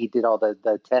when he did all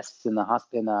the tests in the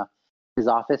hospital in his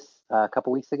office a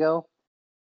couple weeks ago,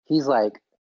 he's like,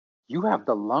 you have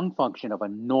the lung function of a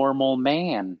normal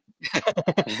man,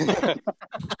 and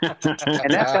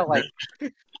that felt like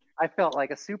I felt like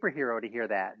a superhero to hear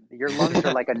that. Your lungs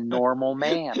are like a normal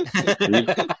man.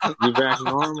 You back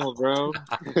normal, bro.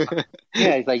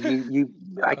 Yeah, he's like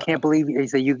I can't believe he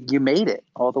said you made it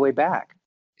all the way back.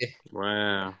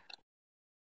 Wow.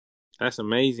 That's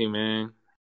amazing, man.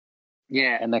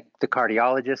 Yeah, and the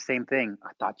cardiologist, same thing.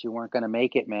 I thought you weren't going to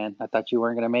make it, man. I thought you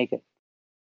weren't going to make it.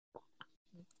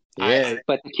 Yeah.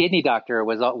 But the kidney doctor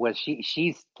was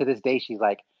she's to this day she's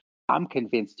like, I'm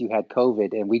convinced you had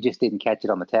COVID and we just didn't catch it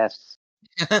on the tests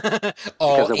because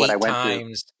All of what I 8 went through.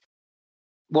 times.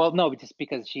 Well, no, just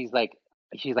because she's like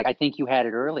I think you had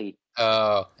it early,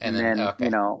 Oh, and and then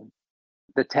then okay.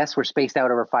 the tests were spaced out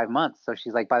over 5 months. So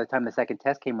she's like, by the time the second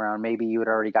test came around, maybe you had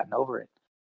already gotten over it.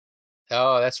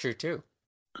 Oh, that's true too.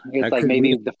 It's That like could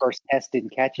maybe be. the first test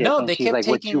didn't catch it, No, and they she's kept like,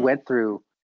 what you taking went through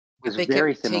was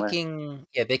very similar.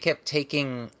 they kept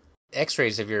taking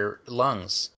X-rays of your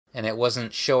lungs, and it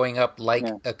wasn't showing up like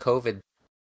Yeah. a COVID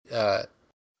uh,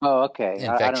 Oh, okay. I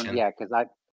don't. infection. Yeah, because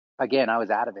I was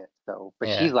out of it. So, but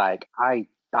Yeah, she's like, I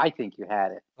think you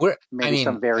had it. I Maybe mean,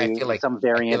 some I feel variant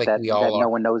like that we all no are.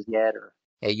 one knows yet, or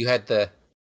Yeah, you had the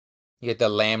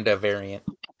Lambda variant,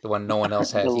 the one no one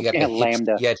else has. You got the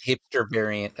lambda. you had hipster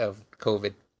variant of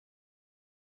COVID.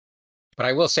 But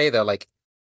I will say though, like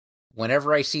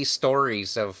whenever I see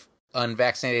stories of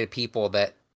unvaccinated people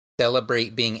that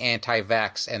celebrate being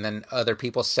anti-vax and then other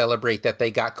people celebrate that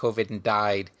they got COVID and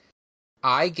died,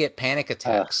 I get panic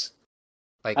attacks.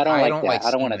 Like I don't I like don't that. like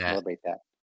I don't want seeing to that. celebrate that.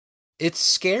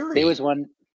 It's There scary. was one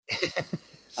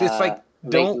It's like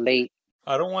don't late.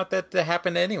 I don't want that to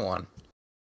happen to anyone.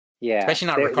 Yeah, Especially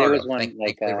not there was Ricardo. one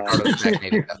Thankfully Ricardo's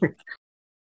vaccinated though.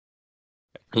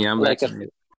 Yeah, I'm like a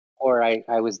vaccinated. or I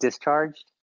was discharged.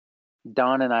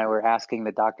 Dawn and I were asking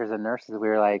the doctors and nurses. We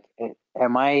were like,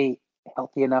 "Am I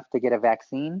healthy enough to get a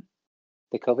vaccine,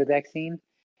 the COVID vaccine?"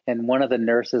 And one of the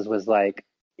nurses was like,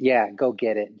 "Yeah, go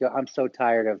get it. I'm so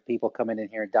tired of people coming in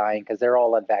here and dying because they're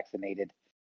all unvaccinated."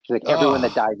 She's like, "Everyone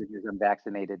that Oh, dies in here is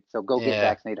unvaccinated. So go get yeah.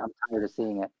 vaccinated. I'm tired of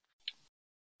seeing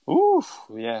it." Oof,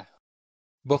 yeah.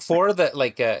 Before the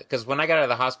because when I got out of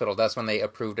the hospital, that's when they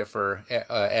approved it for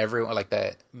everyone, like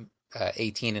the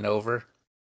 18 and over.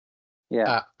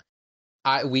 Yeah.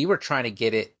 Uh, we were trying to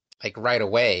get it like right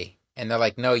away, and they're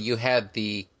like, "No, you had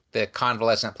the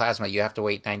convalescent plasma. You have to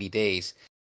wait 90 days."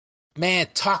 Man,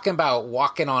 talking about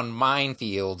walking on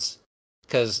minefields,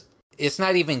 because it's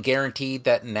not even guaranteed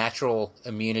that natural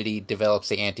immunity develops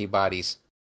the antibodies.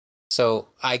 So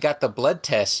I got the blood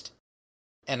test,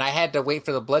 and I had to wait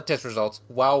for the blood test results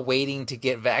while waiting to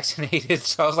get vaccinated.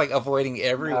 So I was like avoiding Oh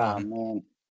everyone. man.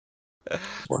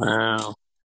 Wow.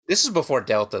 This is before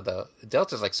Delta, though.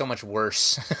 Delta's like so much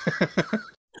worse.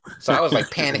 So I was like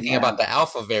panicking Yeah. about the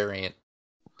Alpha variant.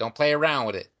 Don't play around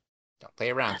with it. Don't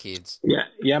play around, kids.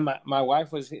 Yeah. My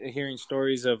wife was hearing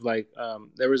stories of like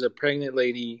there was a pregnant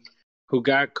lady who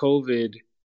got COVID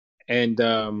and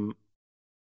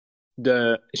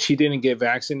the she didn't get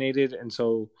vaccinated, and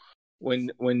so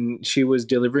when she was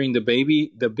delivering the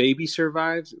baby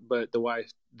survived, but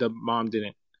the mom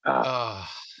didn't. Oh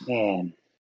Oh, man.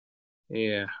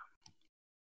 Yeah,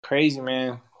 crazy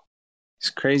man. It's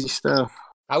crazy stuff.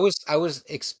 I was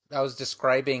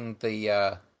describing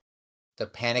the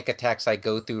panic attacks I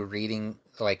go through reading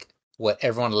like what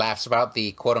everyone laughs about,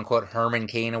 the quote unquote Herman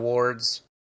Cain Awards.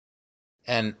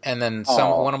 And then one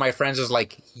Oh of my friends was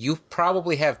like, "You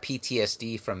probably have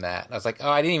PTSD from that." And I was like, "Oh,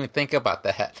 I didn't even think about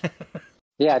that."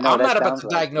 yeah. No, I'm that not about sounds to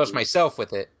like diagnose myself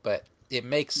with it, but it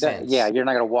makes yeah. sense. You're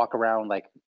not gonna walk around like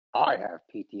I have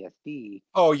PTSD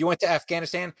Oh, you went to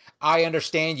Afghanistan? I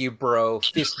understand you, bro.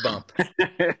 Fist bump.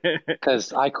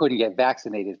 because I couldn't get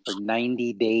vaccinated for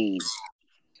 90 days.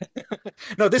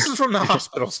 No, this is from the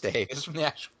hospital stay. This is from the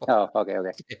actual Oh, okay,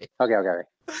 okay, stay. okay, okay.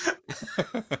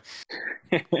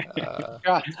 Okay. uh,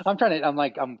 God, I'm clowning around,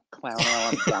 I'm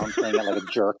downplaying it like a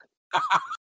jerk.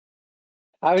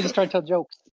 I was just trying to tell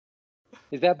jokes.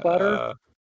 Is that butter?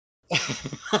 uh,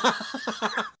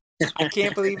 I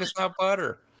can't believe it's not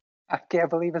butter. I can't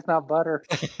believe it's not butter.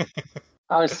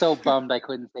 I was so bummed I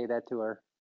couldn't say that to her.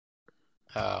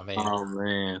 Oh man. Oh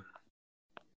man.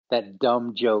 That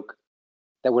dumb joke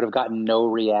that would have gotten no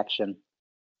reaction.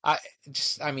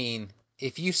 I mean,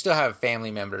 if you still have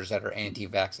family members that are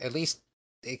anti-vax, at least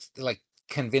like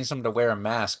convince them to wear a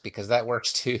mask because that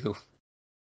works too.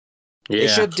 They Yeah.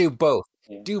 should do both.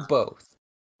 Yeah. Do both.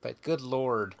 But good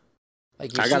lord.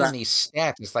 Like you're I seeing gotta. these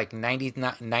stats, it's like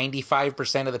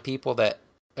 95% of the people that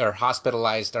are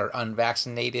hospitalized are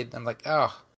unvaccinated. I'm like,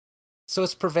 oh, so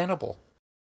it's preventable.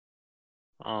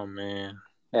 Oh man.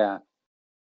 Yeah.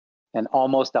 And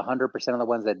almost 100% of the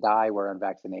ones that die were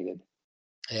unvaccinated.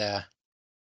 Yeah.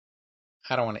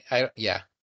 I don't want to, yeah.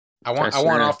 I That's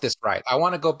want sad. off this ride. I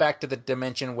want to go back to the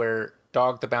dimension where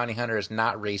Dog the Bounty Hunter is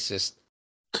not racist.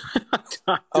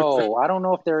 Oh, I don't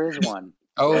know if there is one.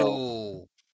 So Oh,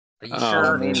 are you I Oh don't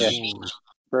sure? mean man, to Ooh.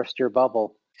 burst your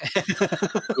bubble. Yeah,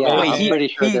 Wait, I'm man. pretty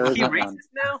sure there is he not one.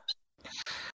 racist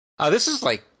now? This is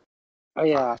like Oh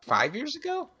yeah, 5 years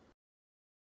ago.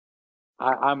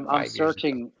 I'm 5 years ago.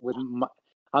 searching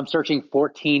I'm searching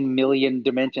 14 million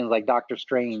dimensions like Doctor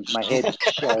Strange. My head's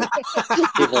shivering.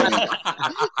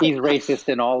 He's racist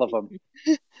in all of them.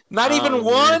 Not even Oh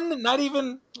man. one. Not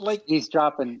even like. He's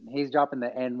dropping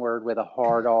the N word with a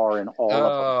hard R in all of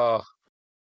them. Oh,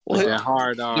 With Well, that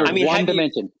hard There's I R. mean, one have you?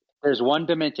 dimension. There's one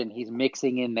dimension. He's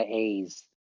mixing in the A's.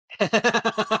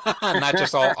 not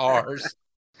just all R's.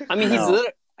 I mean, No.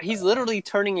 he's literally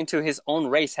turning into his own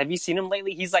race. Have you seen him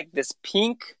lately? He's like this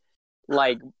pink,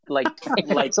 like like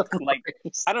like like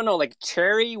I don't know, like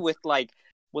cherry with like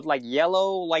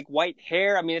yellow, like white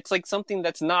hair. I mean, it's like something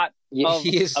that's not Yeah, of a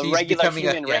He's regular becoming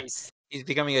human race. he's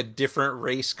becoming a different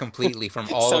race completely from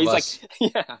all So of he's like, us.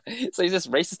 yeah. So he's just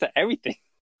racist to everything.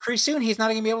 Pretty soon he's not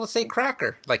gonna be able to say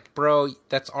cracker. Like, bro,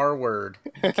 that's our word.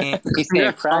 You can't. he's saying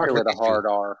That's cracker hard. with Look a at you. hard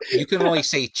R. You can only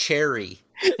say cherry.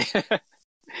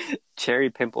 Cherry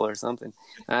pimple or something.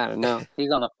 I don't know.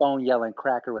 He's on the phone yelling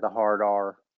cracker with a hard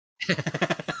R.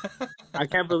 I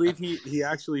can't believe he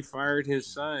actually fired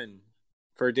his son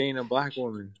for dating a black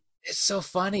woman. It's so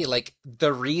funny. Like,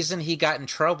 the reason he got in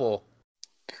trouble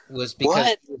was because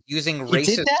What? he was using He did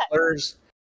racist that? slurs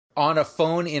on a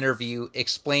phone interview,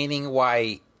 explaining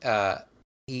why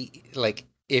he like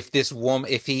if his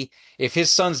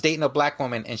son's dating a black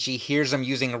woman and she hears him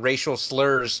using racial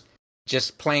slurs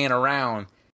just playing around,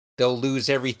 they'll lose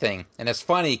everything. And it's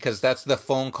funny because that's the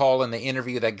phone call and the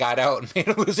interview that got out and made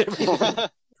him lose everything.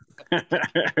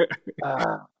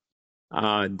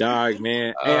 Uh, Dog,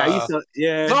 man. Hey, I used to,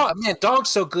 yeah. Dog's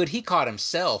so good he caught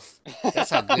himself. That's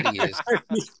how good he is.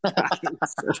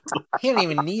 He didn't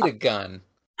even need a gun.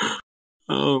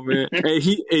 Oh man.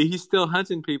 He's still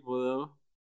hunting people though.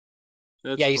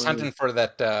 That's Yeah, he's funny. hunting for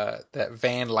that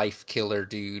van life killer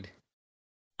dude.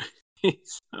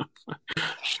 He's so funny.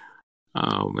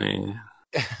 Oh man.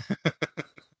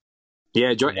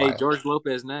 Yeah, Wild. George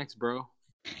Lopez next, bro.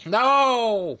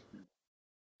 No!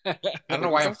 I don't know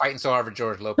why I'm fighting so hard for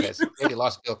George Lopez. He already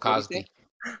lost Bill What'd you Cosby.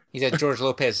 He said George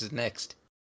Lopez is next.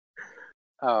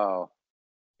 oh,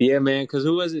 Yeah, man. Because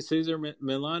who was it? Cesar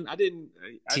Milan? I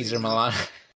Caesar didn't. Milan.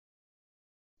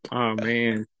 Oh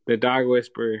man, the dog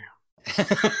whisperer.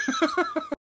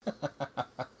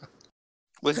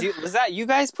 Was that you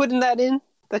guys putting that in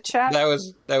the chat? That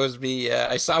was me.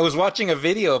 I was watching a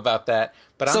video about that,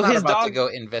 but I'm So not his about to dog- go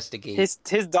investigate. His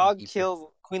dog deeper. killed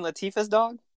Queen Latifah's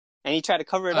dog, and he tried to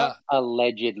cover it up.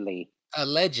 allegedly.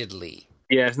 Allegedly.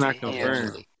 Yeah, it's not Damn. confirmed.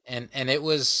 Allegedly. And it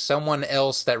was someone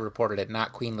else that reported it,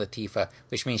 not Queen Latifah,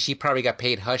 which means she probably got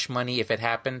paid hush money if it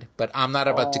happened, but I'm not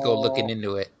about to go looking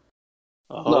into it.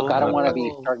 Look, I don't want to be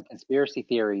Oh. starting conspiracy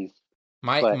theories,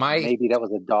 My but maybe that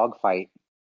was a dog fight.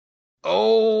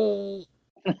 Oh,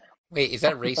 wait, is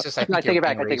that racist? I No, I think take it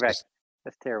back. being I take it back. racist.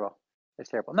 That's terrible. That's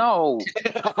terrible. No.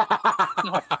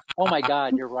 Oh my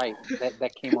God, you're right.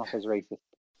 That came off as racist.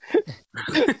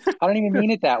 I don't even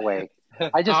mean it that way.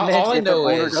 I just meant All I if an know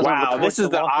owner is- doesn't Wow, report this is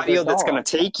the loss of their audio that's dog. going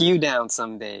to take you down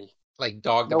someday. Like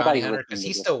Dog the Bounty Nobody's Hunter, listening because to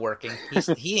he's this. still working.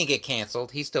 He ain't get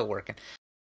canceled. He's still working.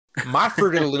 My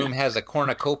Fruit of the Loom has a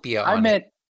cornucopia on it.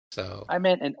 So, I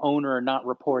meant an owner not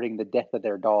reporting the death of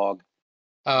their dog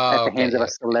at oh, the hands okay. of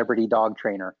a celebrity dog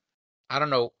trainer. I don't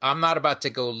know. I'm not about to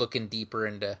go looking deeper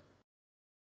into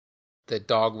the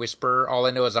dog whisperer. All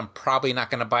I know is I'm probably not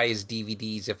going to buy his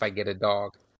DVDs if I get a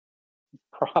dog.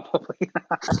 Probably.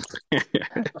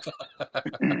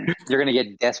 You're gonna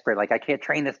get desperate. Like, I can't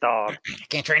train this dog. I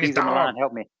can't train his Caesar dog. Milan,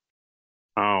 help me.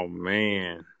 Oh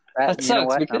man. That You know sucks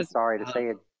what? because-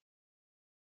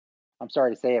 I'm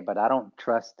sorry to say it. But I don't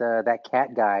trust that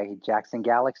cat guy, Jackson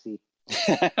Galaxy.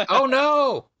 Oh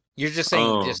no! You're just saying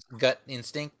Oh. just gut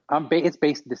instinct. This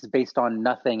is based on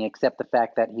nothing except the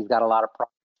fact that he's got a lot of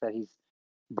products that he's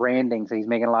branding, so he's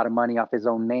making a lot of money off his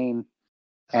own name,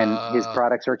 and his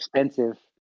products are expensive.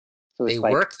 So They it's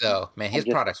like, work though, man. His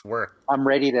products work. I'm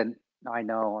ready to. I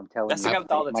know. I'm telling That's you. the guy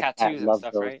with all the my cat tattoos and loves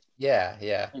stuff, those. right? Yeah,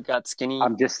 yeah. You got skinny.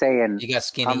 I'm just saying. You got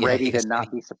skinny. I'm yeah, ready you got to not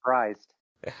skinny. be surprised.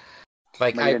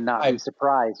 Like I'm ready to not be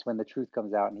surprised when the truth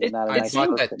comes out, and he's not a I nice bought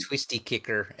person. that twisty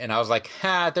kicker, and I was like,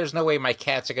 there's no way my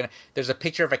cats are gonna. There's a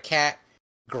picture of a cat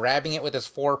grabbing it with his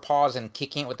forepaws and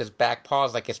kicking it with his back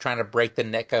paws, like it's trying to break the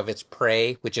neck of its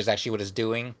prey, which is actually what it's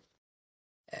doing.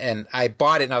 And I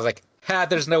bought it, and I was like,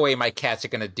 there's no way my cats are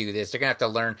gonna do this. They're gonna have to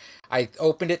learn. I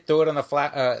opened it, threw it on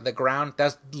the ground.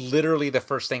 That's literally the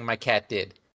first thing my cat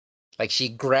did. Like she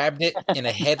grabbed it in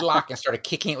a headlock and started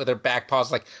kicking it with her back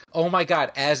paws. Like, oh my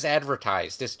god, as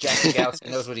advertised, this Jack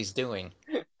Skellington knows what he's doing.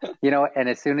 And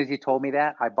as soon as you told me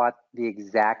that, I bought the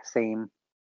exact same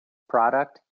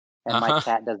product, and my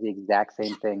cat does the exact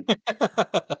same thing.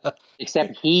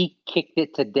 Except he kicked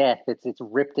it to death. It's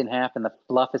ripped in half, and the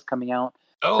fluff is coming out.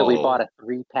 Oh. So we bought a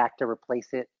 3-pack to replace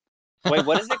it. Wait,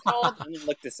 what is it called? I'm gonna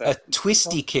look this up. A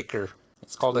twisty kicker.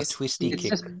 It's called a twisty It's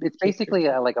kicker. it's basically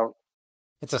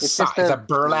It's a sock. It's a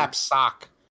burlap sock.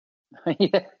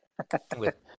 Yeah.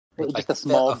 With Just like a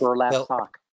small burlap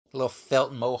sock. A little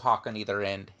felt mohawk on either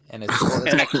end, and it's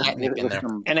got catnip in there.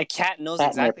 And a cat knows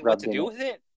exactly what to do with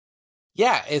it?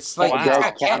 Yeah, it's like it's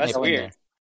got catnip in there.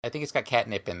 I think it's got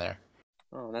catnip in there.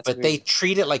 Oh, that's but weird. They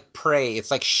treat it like prey.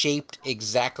 It's like shaped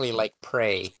exactly like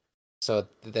prey. So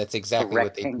that's exactly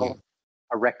what they do.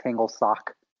 A rectangle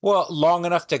sock. Well, long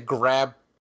enough to grab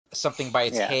something by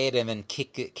its head and then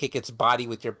kick its body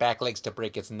with your back legs to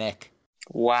break its neck.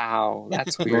 Wow,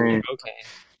 that's weird. Okay.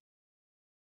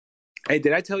 Hey,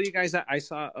 did I tell you guys that I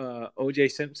saw O.J.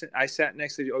 Simpson? I sat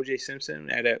next to O.J.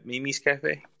 Simpson at a Mimi's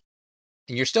Cafe.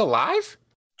 And you're still alive?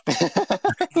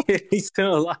 He's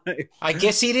still alive. I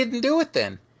guess he didn't do it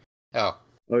then. Oh.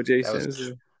 O.J.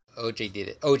 Simpson. OJ did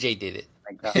it. OJ did it.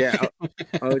 Yeah.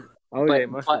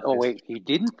 Wait, he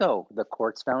didn't though. The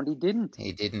courts found he didn't.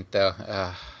 He didn't though.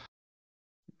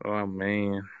 Oh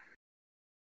man.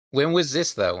 When was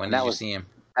this though? When did you see him?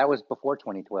 That was before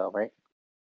 2012, right?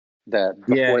 That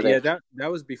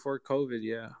was before COVID.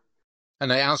 Yeah.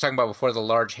 And I was talking about before the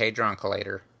Large Hadron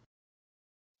Collider.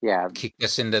 Yeah. Kicked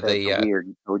us into the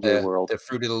weird OJ world. The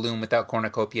Fruit of the Loom without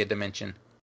cornucopia dimension.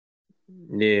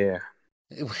 Yeah.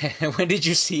 When did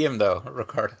you see him though,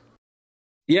 Ricardo?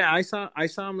 Yeah, I saw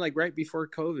him like right before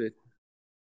COVID.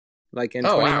 Like in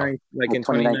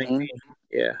 2019.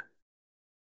 Yeah.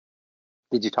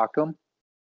 Did you talk to him?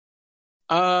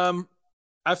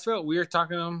 I felt weird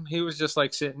talking to him. He was just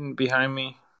like sitting behind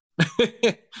me.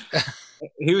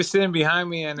 He was sitting behind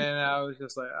me, and then I was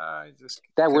just like,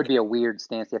 That would be a weird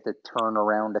stance. You have to turn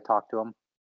around to talk to him.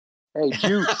 Hey,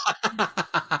 Juice.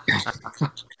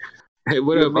 Hey,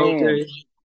 what up, OJ?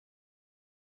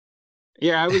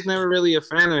 Yeah, I was never really a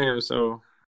fan of him, so.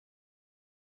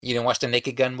 You didn't watch the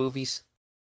Naked Gun movies?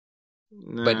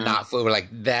 Nah. But not like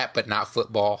that, but not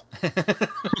football.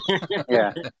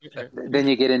 Yeah. Then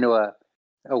you get into a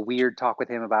weird talk with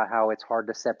him about how it's hard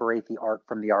to separate the art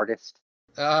from the artist.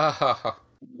 Oh.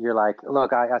 You're like,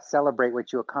 look, I celebrate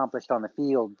what you accomplished on the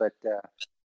field, but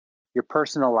your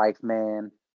personal life,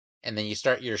 man. And then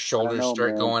your shoulders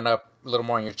start going up a little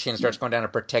more, and your chin starts going down to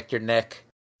protect your neck.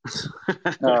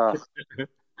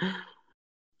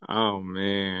 Oh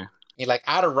man! You're like,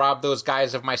 I'd have robbed those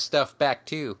guys of my stuff back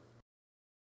too.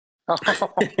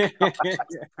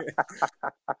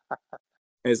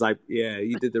 It's like, yeah,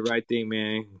 you did the right thing,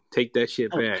 man. Take that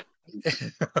shit back.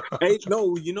 Hey,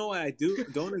 no, you know what I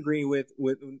don't agree with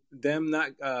them not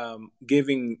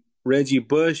giving Reggie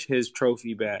Bush his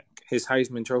trophy back, his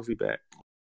Heisman Trophy back.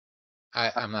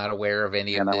 I'm not aware of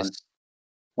any of this.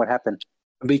 What happened?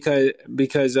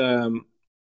 Because I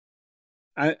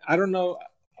don't know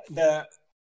the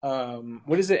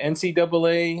what is it,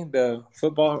 NCAA, the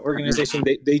football organization,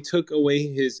 they took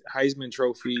away his Heisman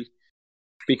Trophy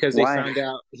because they found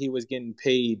out he was getting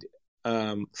paid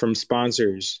from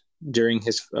sponsors during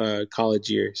his college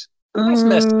years. That's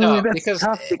messed up. That's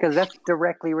tough because that's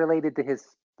directly related to his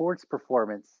sports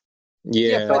performance.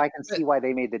 Yeah, so I can see why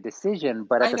they made the decision,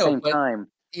 but at the same time,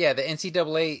 yeah, the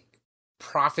NCAA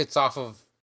profits off of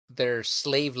their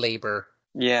slave labor.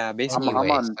 Yeah, basically.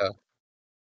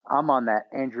 I'm on that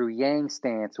Andrew Yang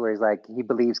stance where he's like, he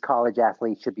believes college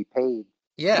athletes should be paid.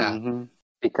 Yeah,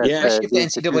 because especially if the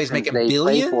NCAA is making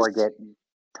billions, play for get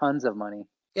tons of money.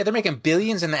 Yeah, they're making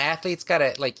billions, and the athletes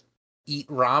gotta like eat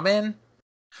ramen.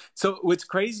 So what's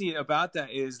crazy about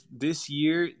that is this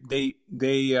year they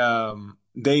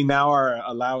now are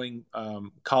allowing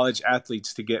college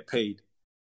athletes to get paid.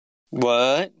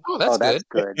 What? Oh, that's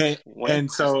good. And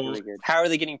so, really good. How are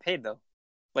they getting paid though?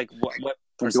 Like what?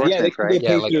 Yeah, they right?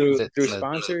 Get paid through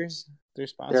sponsors. Through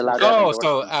sponsors.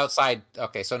 So outside.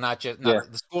 Okay, so not the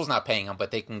school's not paying them, but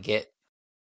they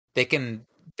can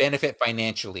benefit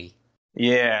financially.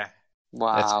 Yeah.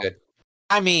 Wow. That's good.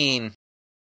 I mean,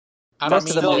 I don't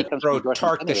mean to throw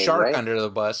Tark the Shark under the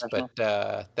bus, but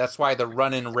that's why the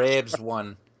Runnin' Rebs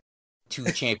won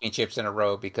 2 championships in a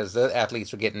row, because the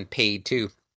athletes were getting paid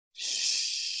too.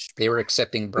 They were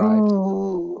accepting bribes.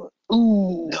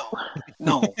 Ooh.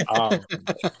 No.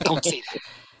 Don't say that.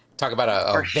 Talk about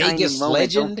a Vegas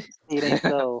legend.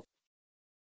 So.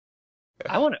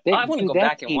 I want to go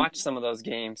back and watch some of those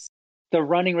games. The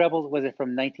Running Rebels, was it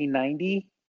from 1990?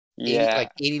 80,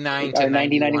 like 89 or to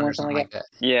 90, 91 or something like that.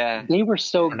 Yeah. They were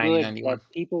so Or 90, good 91. that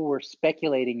people were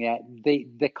speculating that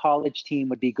the college team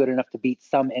would be good enough to beat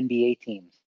some NBA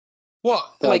teams.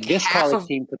 Well, So like this college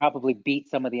team could probably beat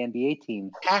some of the NBA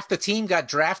teams. half the team got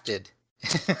drafted.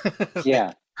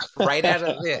 Yeah. Right out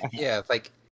of it. Yeah,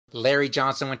 like Larry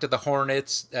Johnson went to the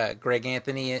Hornets. Greg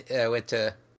Anthony went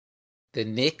to the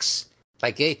Knicks.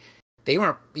 Like they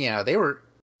weren't, they were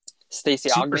Stacey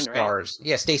Augmon, right? superstars.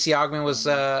 Yeah, Stacey Augmon was.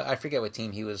 I forget what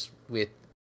team he was with.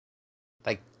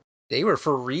 Like they were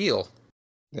for real.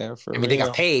 Yeah, for I mean, real. they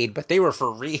got paid, but they were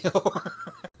for real.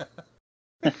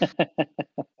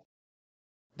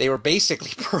 They were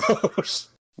basically pros.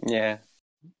 Yeah.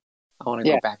 I want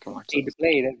to go back and watch Paid to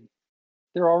play.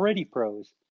 They're already pros.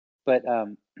 But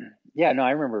yeah, no,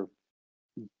 I remember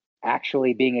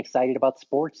actually being excited about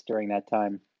sports during that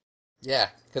time. Yeah,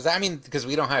 because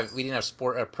we didn't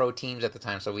have pro teams at the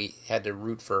time, so we had to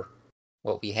root for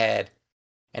what we had.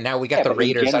 And now we got the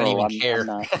Raiders. General, I don't even care. I'm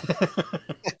not,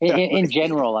 in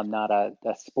general, I'm not a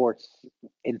sports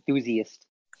enthusiast.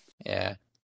 Yeah,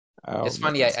 it's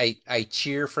funny. I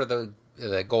cheer for the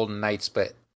Golden Knights,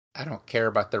 but I don't care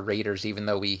about the Raiders, even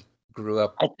though we grew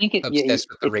up obsessed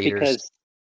with the Raiders.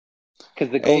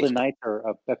 Because the Golden Knights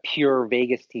are a pure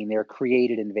Vegas team. They were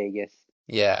created in Vegas.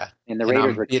 Yeah, and the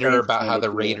Raiders were bitter about how the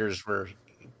Raiders were.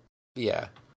 Yeah,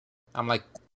 I'm like,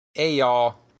 hey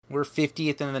y'all, we're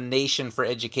 50th in the nation for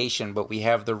education, but we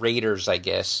have the Raiders, I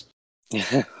guess.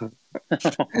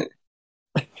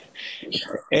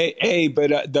 Hey,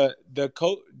 but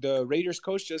the Raiders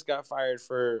coach just got fired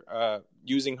for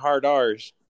using hard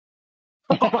R's.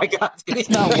 Oh my God! That's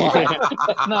not why.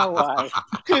 That's not why.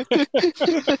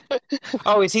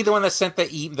 Oh, is he the one that sent the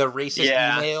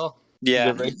racist email?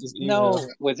 Yeah. The racist email. No,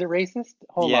 was it racist?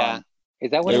 Hold on.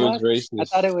 Is that what it it was? Racist. I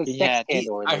thought it was sex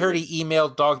scandal. I heard he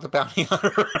emailed Dog the Bounty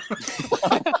Hunter.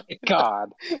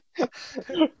 God.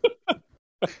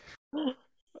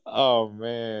 Oh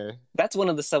man, that's one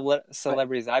of the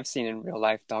celebrities I've seen in real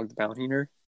life. Dog the Bounty Hunter.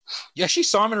 You actually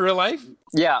saw him in real life?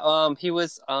 Yeah. He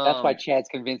was. That's why Chad's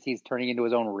convinced he's turning into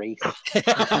his own race.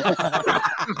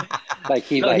 Like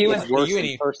he's worse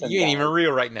in person. You ain't even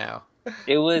real right now.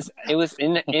 It was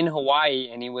in Hawaii,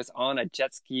 and he was on a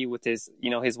jet ski with his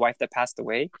wife that passed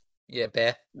away. Yeah,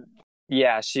 Beth.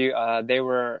 Yeah, they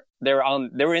were in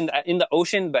the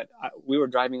ocean, but we were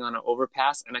driving on an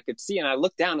overpass, and I could see, and I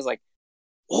looked down, I was like,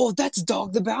 oh, that's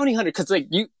Dog the Bounty Hunter, because like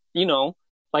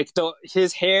like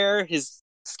his hair, his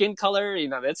skin color,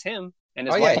 that's him. And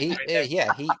his wife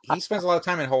he spends a lot of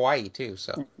time in Hawaii too.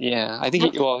 So yeah, I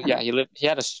think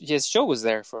his show was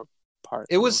there for part.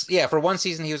 It was for one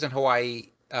season he was in Hawaii.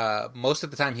 Most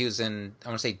of the time he was in, I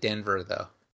want to say Denver though,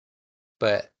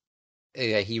 but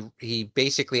he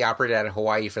basically operated out of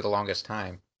Hawaii for the longest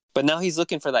time. But now he's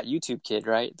looking for that YouTube kid,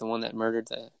 right? The one that murdered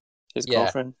his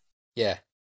girlfriend. Yeah.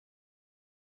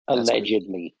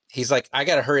 Allegedly. He's like, I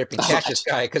gotta hurry up and catch this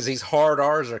guy because these hard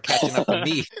R's are catching up on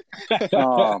me.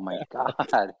 Oh my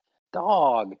God.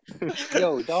 Dog.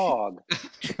 Yo, dog.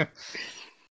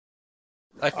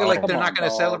 I feel like they're not going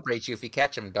to celebrate you if you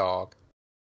catch him, dog.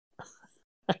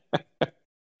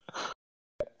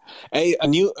 Hey, a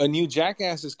new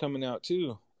Jackass is coming out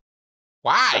too.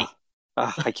 Why?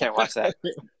 I can't watch that.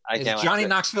 Is Johnny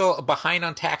Knoxville behind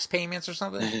on tax payments or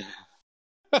something?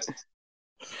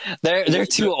 They're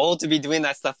too old to be doing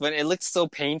that stuff, but it looks so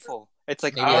painful. It's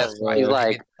like maybe that's why.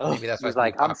 Maybe that's why he's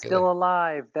like, I'm still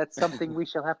alive. That's something we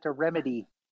shall have to remedy.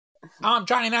 I'm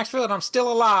Johnny Knoxville and I'm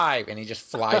still alive, and he just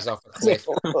flies off the cliff.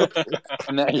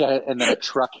 and then a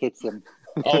truck hits him.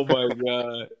 Oh my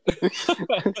God!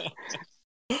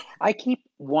 I keep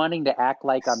wanting to act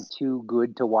like I'm too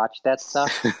good to watch that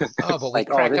stuff. Oh, but we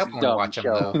crack up when we watch them,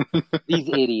 though. These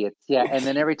idiots, yeah. And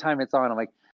then every time it's on, I'm like,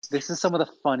 this is some of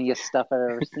the funniest stuff I've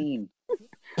ever seen,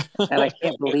 and I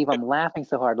can't believe I'm laughing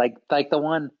so hard. Like the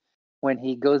one when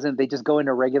he goes in, they just go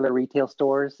into regular retail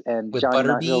stores, and with Johnny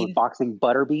Knoxville is boxing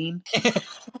Butterbean,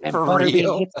 and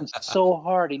Butterbean hits him so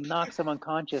hard he knocks him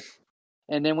unconscious.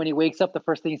 And then when he wakes up, the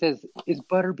first thing he says is,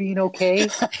 "Butterbean okay?"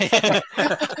 And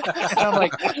I'm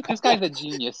like, this guy's a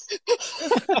genius.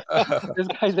 This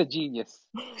guy's a genius.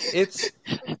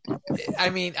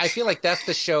 I mean, I feel like that's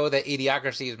the show that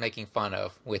Idiocracy is making fun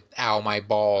of with "Ow, my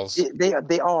balls." They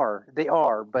are.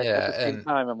 But at the same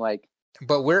time, I'm like,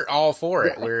 but we're all for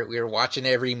it. We're watching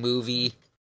every movie,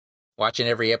 watching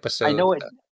every episode.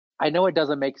 I know it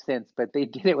doesn't make sense, but they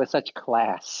did it with such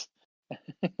class.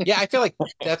 Yeah, I feel like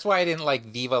that's why I didn't like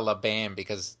Viva La Bam,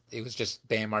 because it was just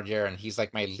Bam Margera, and he's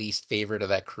like my least favorite of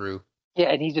that crew. Yeah,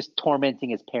 and he's just tormenting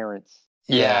his parents.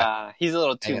 Yeah, he's a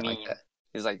little too mean. Like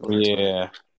he's like, yeah.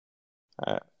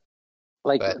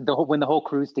 Like But- when the whole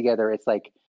crew's together, it's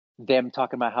like them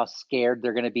talking about how scared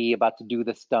they're going to be about to do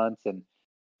the stunts and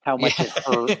how much it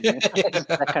hurt,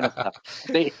 that kind of stuff.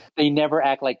 They never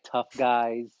act like tough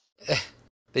guys.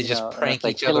 They just and prank it's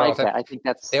like, each I other all like the time. that. I think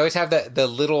that's. They always have the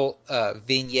little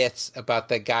vignettes about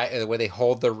the guy where they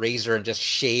hold the razor and just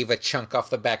shave a chunk off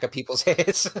the back of people's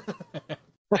heads.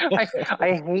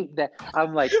 I hate that.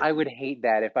 I'm like, I would hate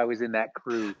that if I was in that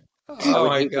crew. I Oh would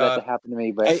my hate for that to god! happen to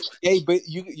me. But But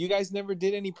you guys never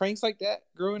did any pranks like that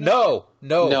growing up?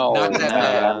 No, no, not that not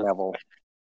bad. at that level.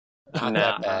 Not Nah.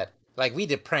 that bad. Like we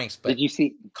did pranks, but Did you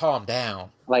see calm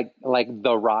down. like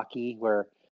the Rocky where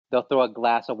they'll throw a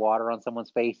glass of water on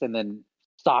someone's face and then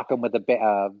sock them with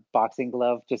a boxing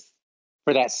glove just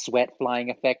for that sweat flying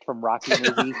effect from Rocky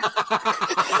movies?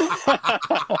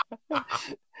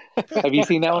 Have you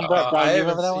seen that one, Brian? I You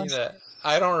haven't remember that seen one? that.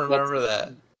 I don't remember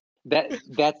that. That's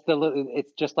it's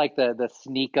just like the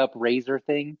sneak up razor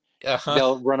thing. Uh-huh.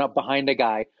 They'll run up behind a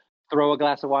guy, throw a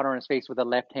glass of water on his face with a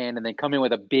left hand, and then come in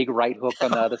with a big right hook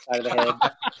on the other side of the head.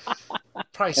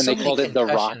 Probably And so they many called it the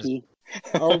concussions. Rocky.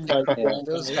 Oh my Yeah. god!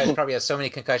 Those guys probably have so many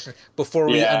concussions before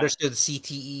we Yeah. understood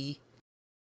CTE.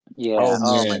 Yeah. Oh,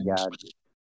 Oh my man. God.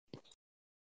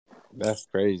 That's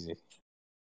crazy.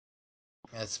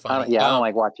 That's I funny. don't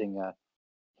like watching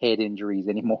head injuries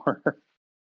anymore.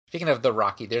 Speaking of the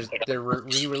Rocky, they're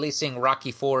re-releasing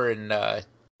Rocky 4 in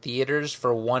theaters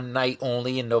for one night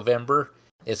only in November.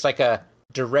 It's like a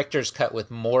director's cut with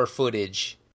more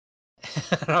footage.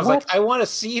 And I was What? like, I want to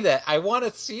see that. I want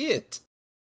to see it.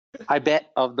 I bet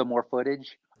of the more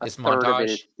footage, a It's third of it montage.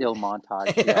 is still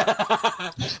montage.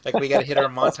 Yeah. Like we got to hit our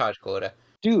montage quota.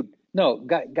 Dude, no,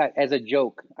 as a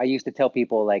joke, I used to tell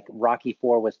people like Rocky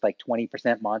 4 was like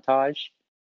 20% montage.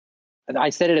 And I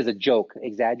said it as a joke,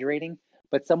 exaggerating,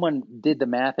 but someone did the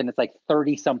math and it's like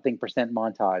 30 something percent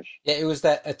montage. Yeah, it was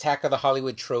that Attack of the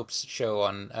Hollywood Tropes show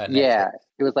on Netflix. Yeah,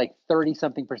 it was like 30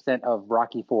 something percent of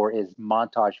Rocky 4 is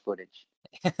montage footage.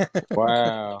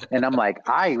 Wow. And I'm like,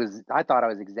 I thought I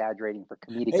was exaggerating for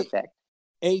comedic effect,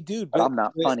 Hey, dude, but I'm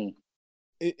not funny.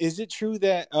 Is it true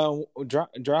that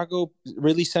Drago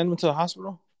really sent him to the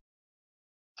hospital?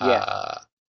 Yeah.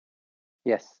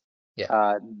 Yes.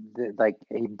 Yeah. Like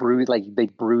he bruised, like they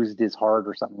bruised his heart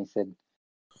or something. He said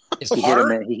His he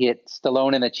heart? he hit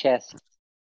Stallone in the chest,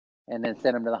 and then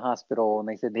sent him to the hospital. And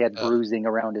they said they had bruising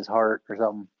around his heart or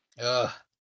something. Ugh.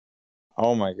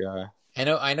 Oh my god.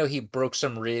 I know he broke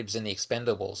some ribs in the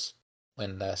Expendables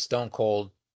when Stone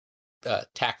Cold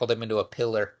tackled him into a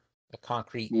pillar, a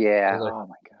concrete pillar. Oh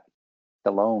my god,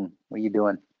 Stallone, what are you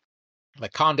doing?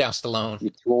 Like, calm down, Stallone.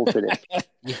 You're too old for this.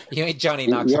 You ain't Johnny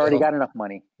you Knoxville. already got enough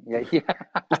money. Yeah.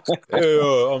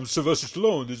 Hey, I'm Sylvester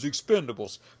Stallone. This is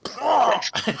Expendables.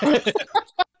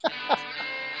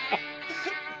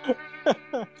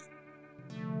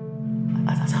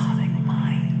 Atomic.